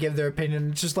whenever they give their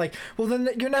opinion. It's just like, well, then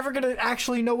you're never gonna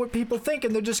actually know what people think,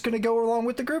 and they're just gonna go along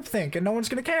with the group think, and no one's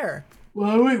gonna care. Well,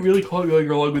 I wouldn't really call it going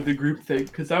along with the group thing,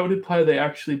 because that would imply they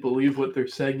actually believe what they're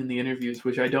saying in the interviews,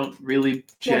 which I don't really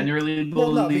generally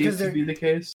believe to be the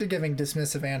case. They're giving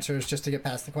dismissive answers just to get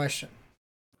past the question.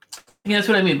 Yeah, that's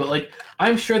what I mean, but like,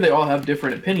 I'm sure they all have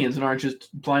different opinions and aren't just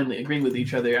blindly agreeing with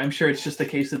each other. I'm sure it's just the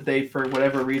case that they, for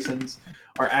whatever reasons,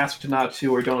 are asked not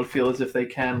to or don't feel as if they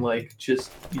can, like,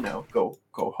 just, go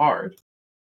hard.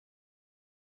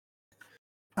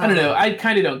 I don't know. I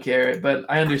kind of don't care, but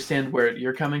I understand where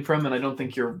you're coming from, and I don't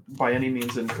think you're by any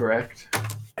means incorrect.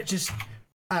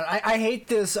 I hate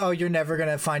this. Oh, you're never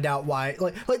gonna find out why.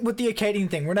 Like with the Acadian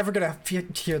thing, we're never gonna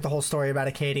hear the whole story about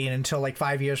Acadian until like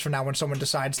 5 years from now, when someone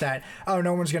decides that, oh,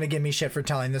 no one's gonna give me shit for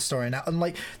telling this story now. And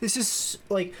like, this is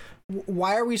like,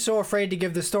 why are we so afraid to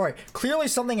give the story? Clearly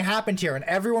something happened here, and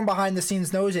everyone behind the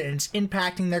scenes knows it, and it's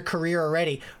impacting their career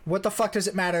already. What the fuck does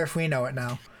it matter if we know it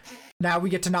now? Now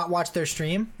we get to not watch their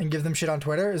stream and give them shit on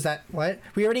Twitter? Is that what?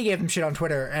 We already gave them shit on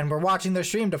Twitter, and we're watching their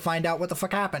stream to find out what the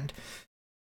fuck happened.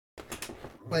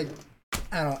 Like,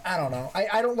 I don't know.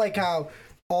 I don't like how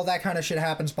all that kind of shit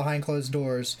happens behind closed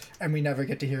doors, and we never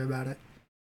get to hear about it.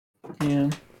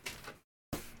 Yeah.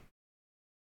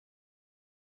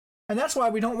 And that's why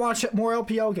we don't watch more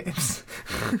LPL games.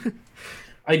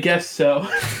 I guess so.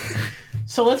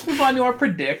 So let's move on to our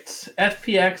predicts.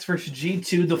 FPX versus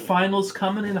G2. The finals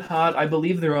coming in hot. I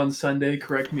believe they're on Sunday.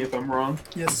 Correct me if I'm wrong.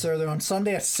 Yes, sir. They're on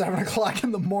Sunday at 7 o'clock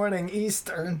in the morning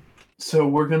Eastern. So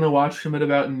we're going to watch them at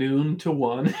about noon to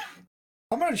 1.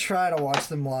 I'm gonna try to watch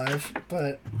them live,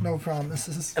 but no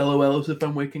promises. LOL as if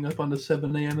I'm waking up on the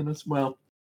 7 a.m. and as well.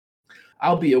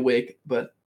 I'll be awake,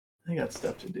 but I got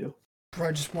stuff to do.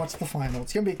 Bro, just watch the final.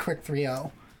 It's gonna be a quick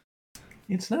 3-0.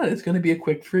 It's not. It's gonna be a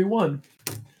quick 3-1.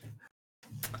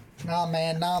 Nah,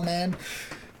 man.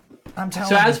 I'm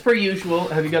telling you. So as you. per usual,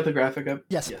 have you got the graphic up?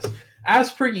 Yes.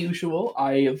 As per usual,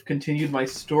 I have continued my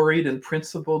storied and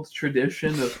principled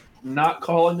tradition of not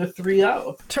calling a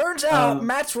 3-0. Turns out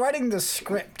Matt's writing the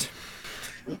script.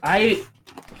 I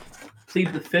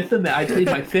plead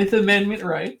my Fifth Amendment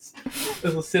rights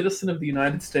as a citizen of the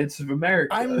United States of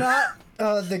America. I'm not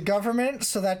the government,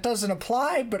 so that doesn't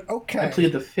apply, but okay. I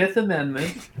plead the Fifth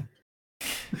Amendment.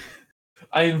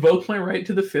 I invoke my right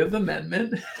to the Fifth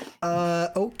Amendment.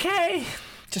 Okay.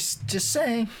 Just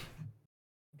saying.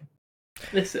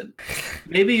 Listen,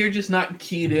 maybe you're just not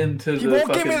keyed into the. You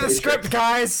won't give me the Matrix. script,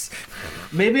 guys.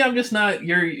 Maybe I'm just not.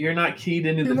 You're not keyed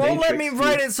into the. You won't Matrix, let me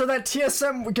write it so that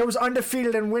TSM goes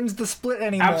undefeated and wins the split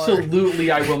anymore. Absolutely,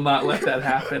 I will not let that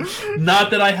happen. Not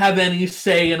that I have any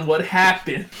say in what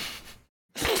happened.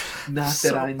 Not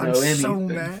that I know anything. I'm so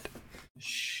mad.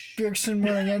 Bjergsen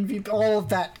winning MVP, all of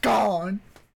that gone.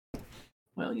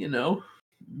 Well,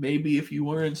 maybe if you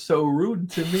weren't so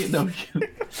rude to me. No.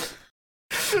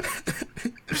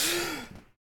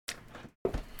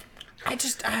 I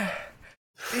just.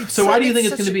 So why do you think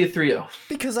it's going to be a 3-0?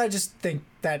 Because I just think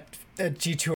that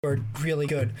G2 are really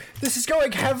good. This is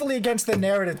going heavily against the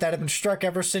narrative that has been struck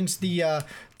ever since the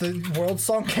World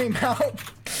Song came out.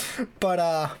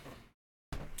 But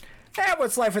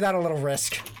what's life without a little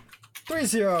risk?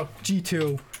 3-0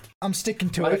 G2. I'm sticking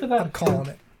to it. I'm calling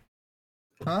it.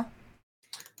 Huh?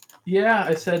 Yeah,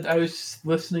 I said I was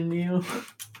listening to you.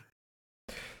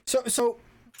 So,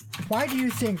 why do you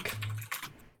think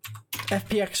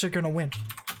FPX are gonna win,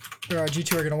 or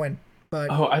G2 are gonna win? But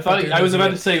I thought I was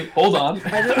about to say, hold on.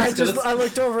 I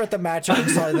looked over at the matchup and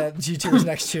saw that G2 was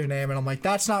next to your name, and I'm like,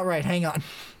 that's not right. Hang on.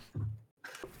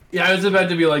 Yeah, I was about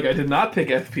to be like, I did not pick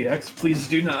FPX. Please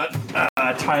do not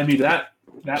tie me that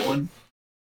one.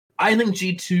 I think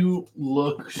G2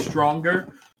 look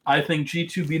stronger. I think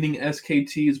G2 beating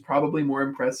SKT is probably more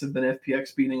impressive than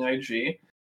FPX beating IG.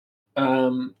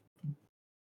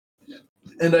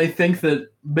 And I think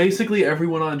that basically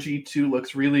everyone on G2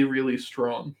 looks really, really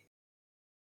strong.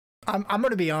 I'm going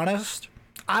to be honest.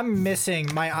 I'm missing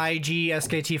my IG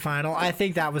SKT final. I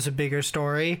think that was a bigger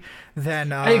story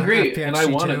than I agree, FPX and I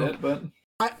G2. wanted it, but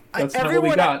that's not what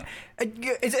we got.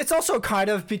 It's also kind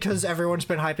of because everyone's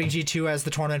been hyping G2 as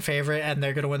the tournament favorite, and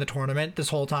they're going to win the tournament this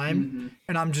whole time. Mm-hmm.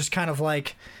 And I'm just kind of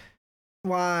like,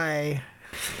 why?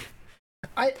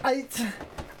 I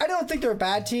don't think they're a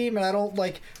bad team, and I don't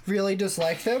really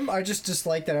dislike them. I just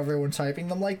dislike that everyone's hyping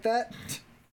them like that.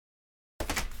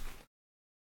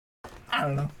 I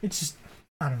don't know. It's just,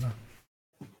 I don't know.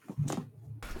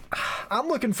 I'm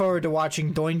looking forward to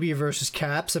watching Doinby versus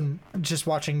Caps and just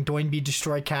watching Doinby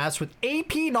destroy Caps with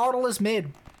AP Nautilus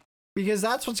mid, because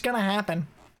that's what's gonna happen.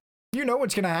 You know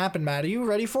what's gonna happen, Matt. Are you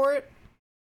ready for it?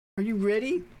 Are you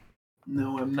ready?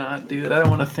 No, I'm not, dude. I don't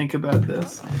want to think about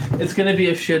this. It's going to be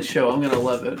a shit show. I'm going to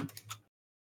love it.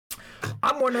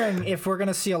 I'm wondering if we're going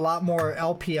to see a lot more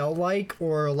LPL-like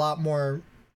or a lot more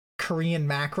Korean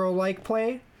macro-like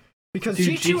play. Because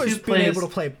G2 has been able to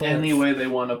play both. Any way they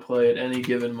want to play at any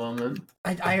given moment.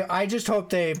 I just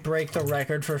hope they break the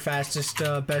record for fastest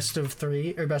best of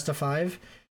 3 or best of 5.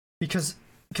 Because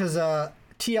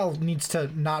TL needs to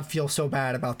not feel so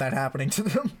bad about that happening to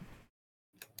them.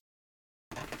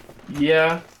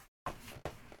 Yeah.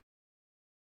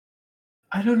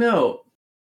 I don't know.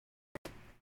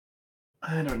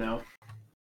 I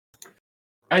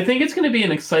think it's going to be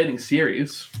an exciting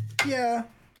series. Yeah.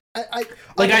 I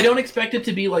don't expect it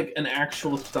to be an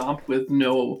actual stomp with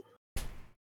no...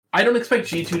 I don't expect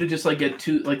G2 to just get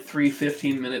 3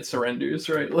 15-minute surrenders,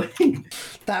 right?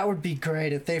 That would be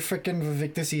great if they freaking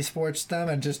Victus Esports them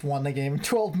and just won the game in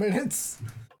 12 minutes.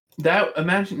 That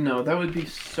would be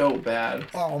so bad.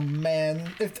 Oh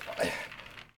man,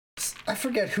 I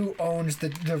forget who owns the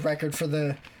record for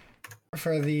the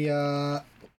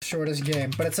shortest game,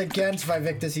 but it's against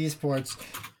Victus Esports,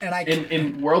 and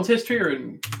in world history or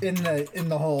in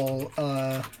the whole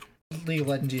League of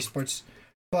Legends Esports.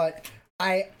 But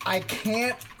I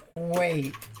can't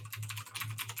wait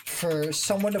for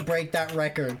someone to break that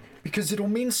record, because it'll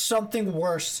mean something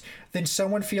worse than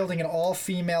someone fielding an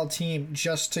all-female team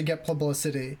just to get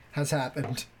publicity has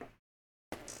happened.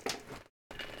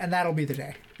 And that'll be the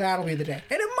day. And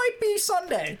it might be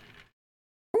Sunday.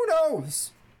 Who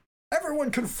knows?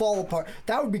 Everyone could fall apart.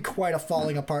 That would be quite a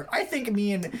falling apart. I think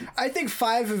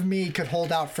 5 of me could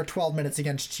hold out for 12 minutes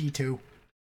against G2.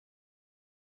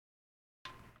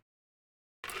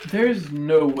 There's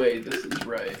no way this is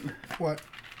right. What?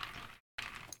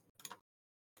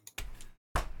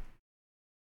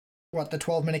 What, the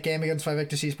 12-minute game against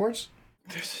Vivictus Esports?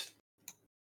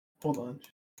 Hold on.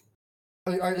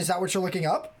 Is that what you're looking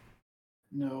up?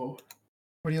 No.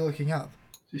 What are you looking up?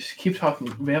 Just keep talking.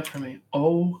 Vamp for me.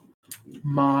 Oh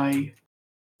my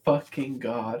fucking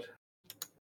god.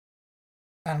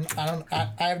 I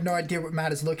have no idea what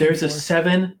Matt is looking There's for. a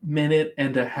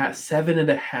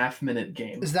 7.5 minute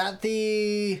game. Is that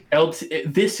the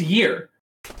this year?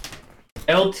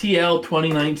 LTL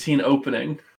 2019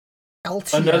 opening.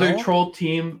 LTL? Another troll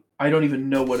team. I don't even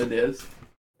know what it is.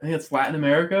 I think it's Latin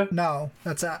America. No,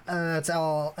 that's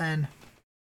LLN.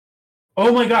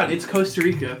 Oh my god, it's Costa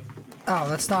Rica. Oh,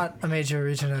 that's not a major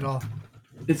region at all.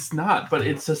 It's not, but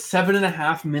it's a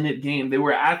 7.5 minute game. They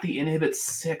were at the inhibit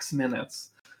 6 minutes.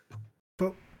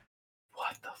 But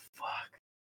what the fuck?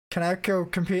 Can I go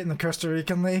compete in the Costa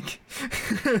Rican League?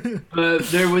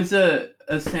 There was in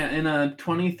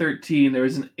 2013. There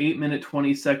was an 8-minute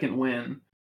 20-second win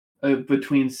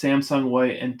between Samsung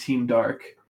White and Team Dark.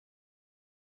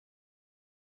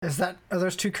 Are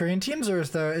those two Korean teams, or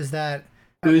is that?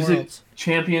 It was a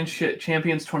Champions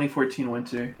 2014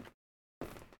 winter.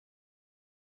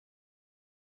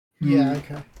 Yeah.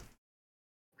 Okay.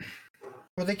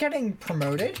 Were they getting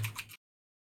promoted?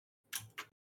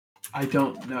 I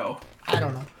don't know. I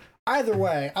don't know. Either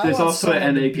way, there's also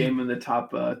an NA game in the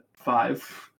top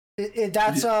 5.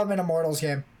 That's an Immortals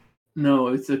game. No,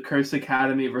 it's a Curse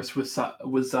Academy versus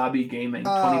Wasabi Gaming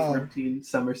 2014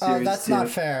 Summer Series. That's not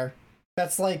fair.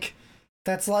 That's like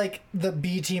the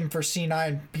B team for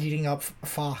C9 beating up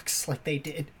Fox like they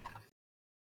did.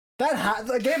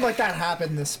 A game like that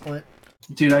happened this split.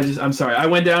 Dude, I'm sorry. I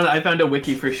went down. I found a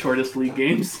wiki for shortest league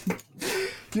games.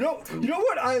 You know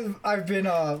what I've been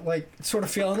sort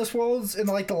of feeling this Worlds in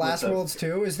like the last Worlds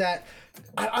too is that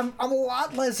I'm a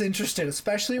lot less interested,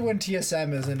 especially when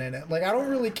TSM isn't in it. Like I don't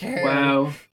really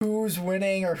care who's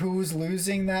winning or who's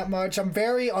losing that much. I'm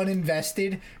very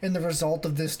uninvested in the result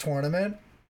of this tournament.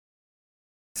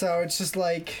 So it's just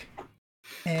like,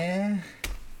 I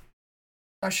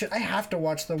have to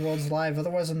watch the Worlds live,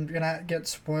 otherwise I'm gonna get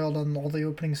spoiled on all the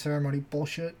opening ceremony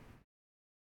bullshit.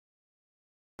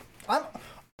 I'm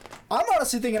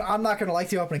honestly thinking I'm not gonna like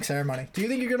the opening ceremony. Do you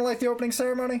think you're gonna like the opening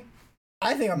ceremony?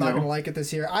 I think I'm not gonna like it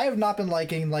this year. I have not been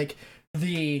liking like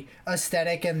the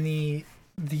aesthetic and the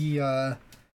I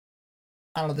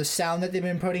don't know, the sound that they've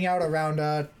been putting out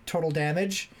around Total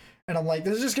Damage. And I'm like,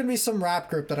 there's just gonna be some rap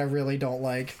group that I really don't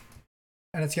like.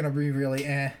 And it's gonna be really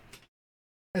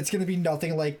It's gonna be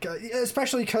nothing like,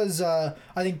 especially because I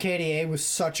think KDA was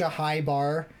such a high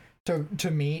bar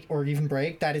to meet or even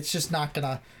break that it's just not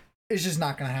gonna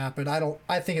happen. I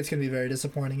think it's gonna be very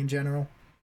disappointing in general.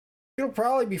 It'll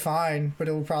probably be fine, but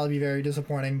it will probably be very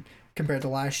disappointing compared to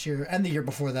last year and the year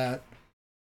before that.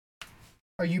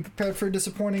 Are you prepared for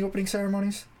disappointing opening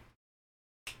ceremonies?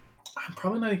 I'm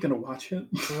probably not even gonna watch it.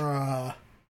 Bruh.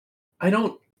 I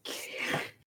don't care.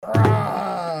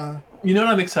 Bruh. You know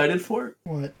what I'm excited for?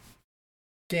 What?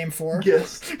 Game 4?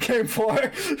 Yes. Game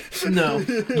 4? No.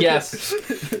 Yes.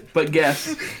 But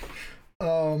guess.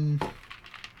 All-Stars?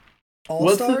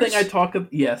 What's the thing I talk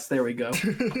about? Yes, there we go.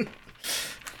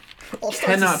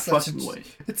 Cannot fucking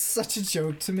wait. It's such a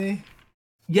joke to me.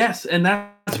 Yes, and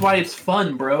that's why it's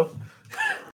fun, bro.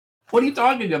 What are you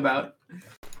talking about?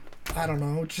 I don't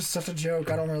know. It's just such a joke.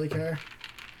 I don't really care.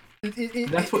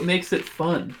 That's what makes it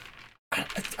fun.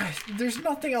 There's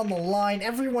nothing on the line.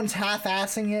 Everyone's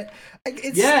half-assing it.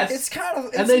 It's kind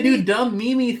of... and they do dumb,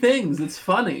 memey things. It's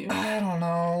funny. I don't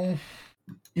know.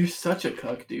 You're such a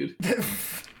cuck, dude.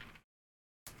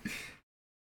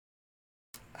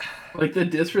 Like, the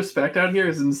disrespect out here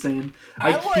is insane.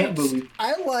 I can't believe...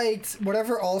 I liked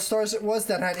whatever All-Stars it was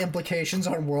that had implications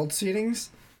on world seedings.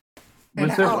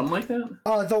 Was there one like that?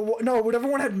 Whatever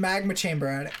one had Magma Chamber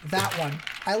at it. That one.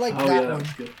 I liked that one.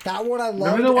 That one I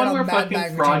loved. Remember the one where fucking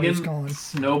Froggen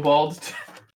snowballed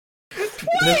in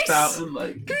the fountain?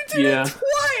 Like, he did it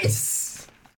twice!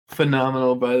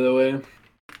 Phenomenal, by the way.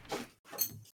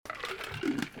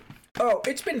 Oh,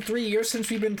 it's been 3 years since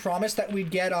we've been promised that we'd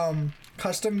get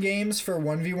custom games for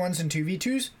 1v1s and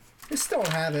 2v2s. We still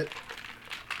don't have it.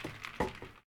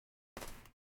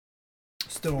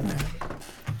 Still don't have it.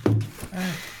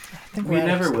 We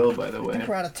never will, by the way. I think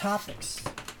we're out of topics.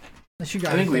 Unless you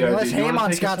guys think we are. Unless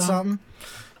Haymon's got something.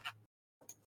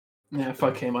 Yeah,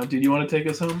 fuck Haymon. Dude, you want to take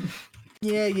us home?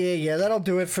 Yeah. That'll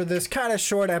do it for this kind of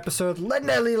short episode.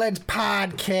 Legendary Lens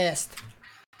podcast.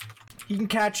 You can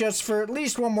catch us for at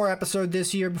least one more episode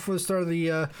this year before the start of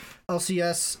the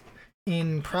LCS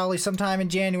in probably sometime in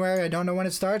January. I don't know when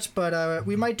it starts, but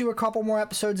we might do a couple more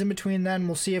episodes in between then.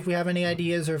 We'll see if we have any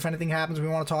ideas or if anything happens we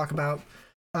want to talk about.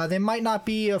 They might not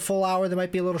be a full hour. They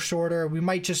might be a little shorter. We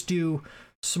might just do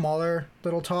smaller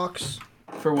little talks.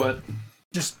 For what?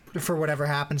 Just for whatever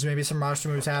happens. Maybe some roster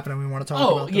moves happen and we want to talk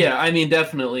about them. Oh, yeah. I mean,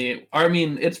 definitely. I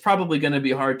mean, it's probably going to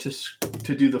be hard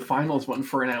to do the finals one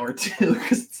for an hour, too,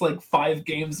 because it's like 5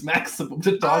 games maximum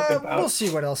to talk about. We'll see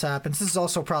what else happens. This is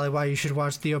also probably why you should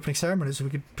watch the opening ceremony, so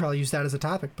we could probably use that as a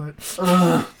topic, but...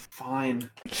 Fine.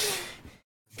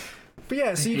 But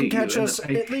yeah, so you can catch us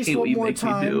at least one more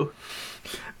time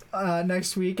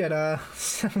next week at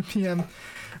 7 p.m.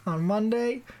 on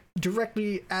Monday,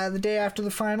 directly the day after the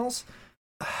finals.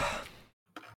 I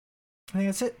think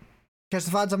that's it. Catch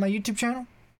the VODs on my YouTube channel.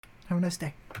 Have a nice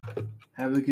day. Have a good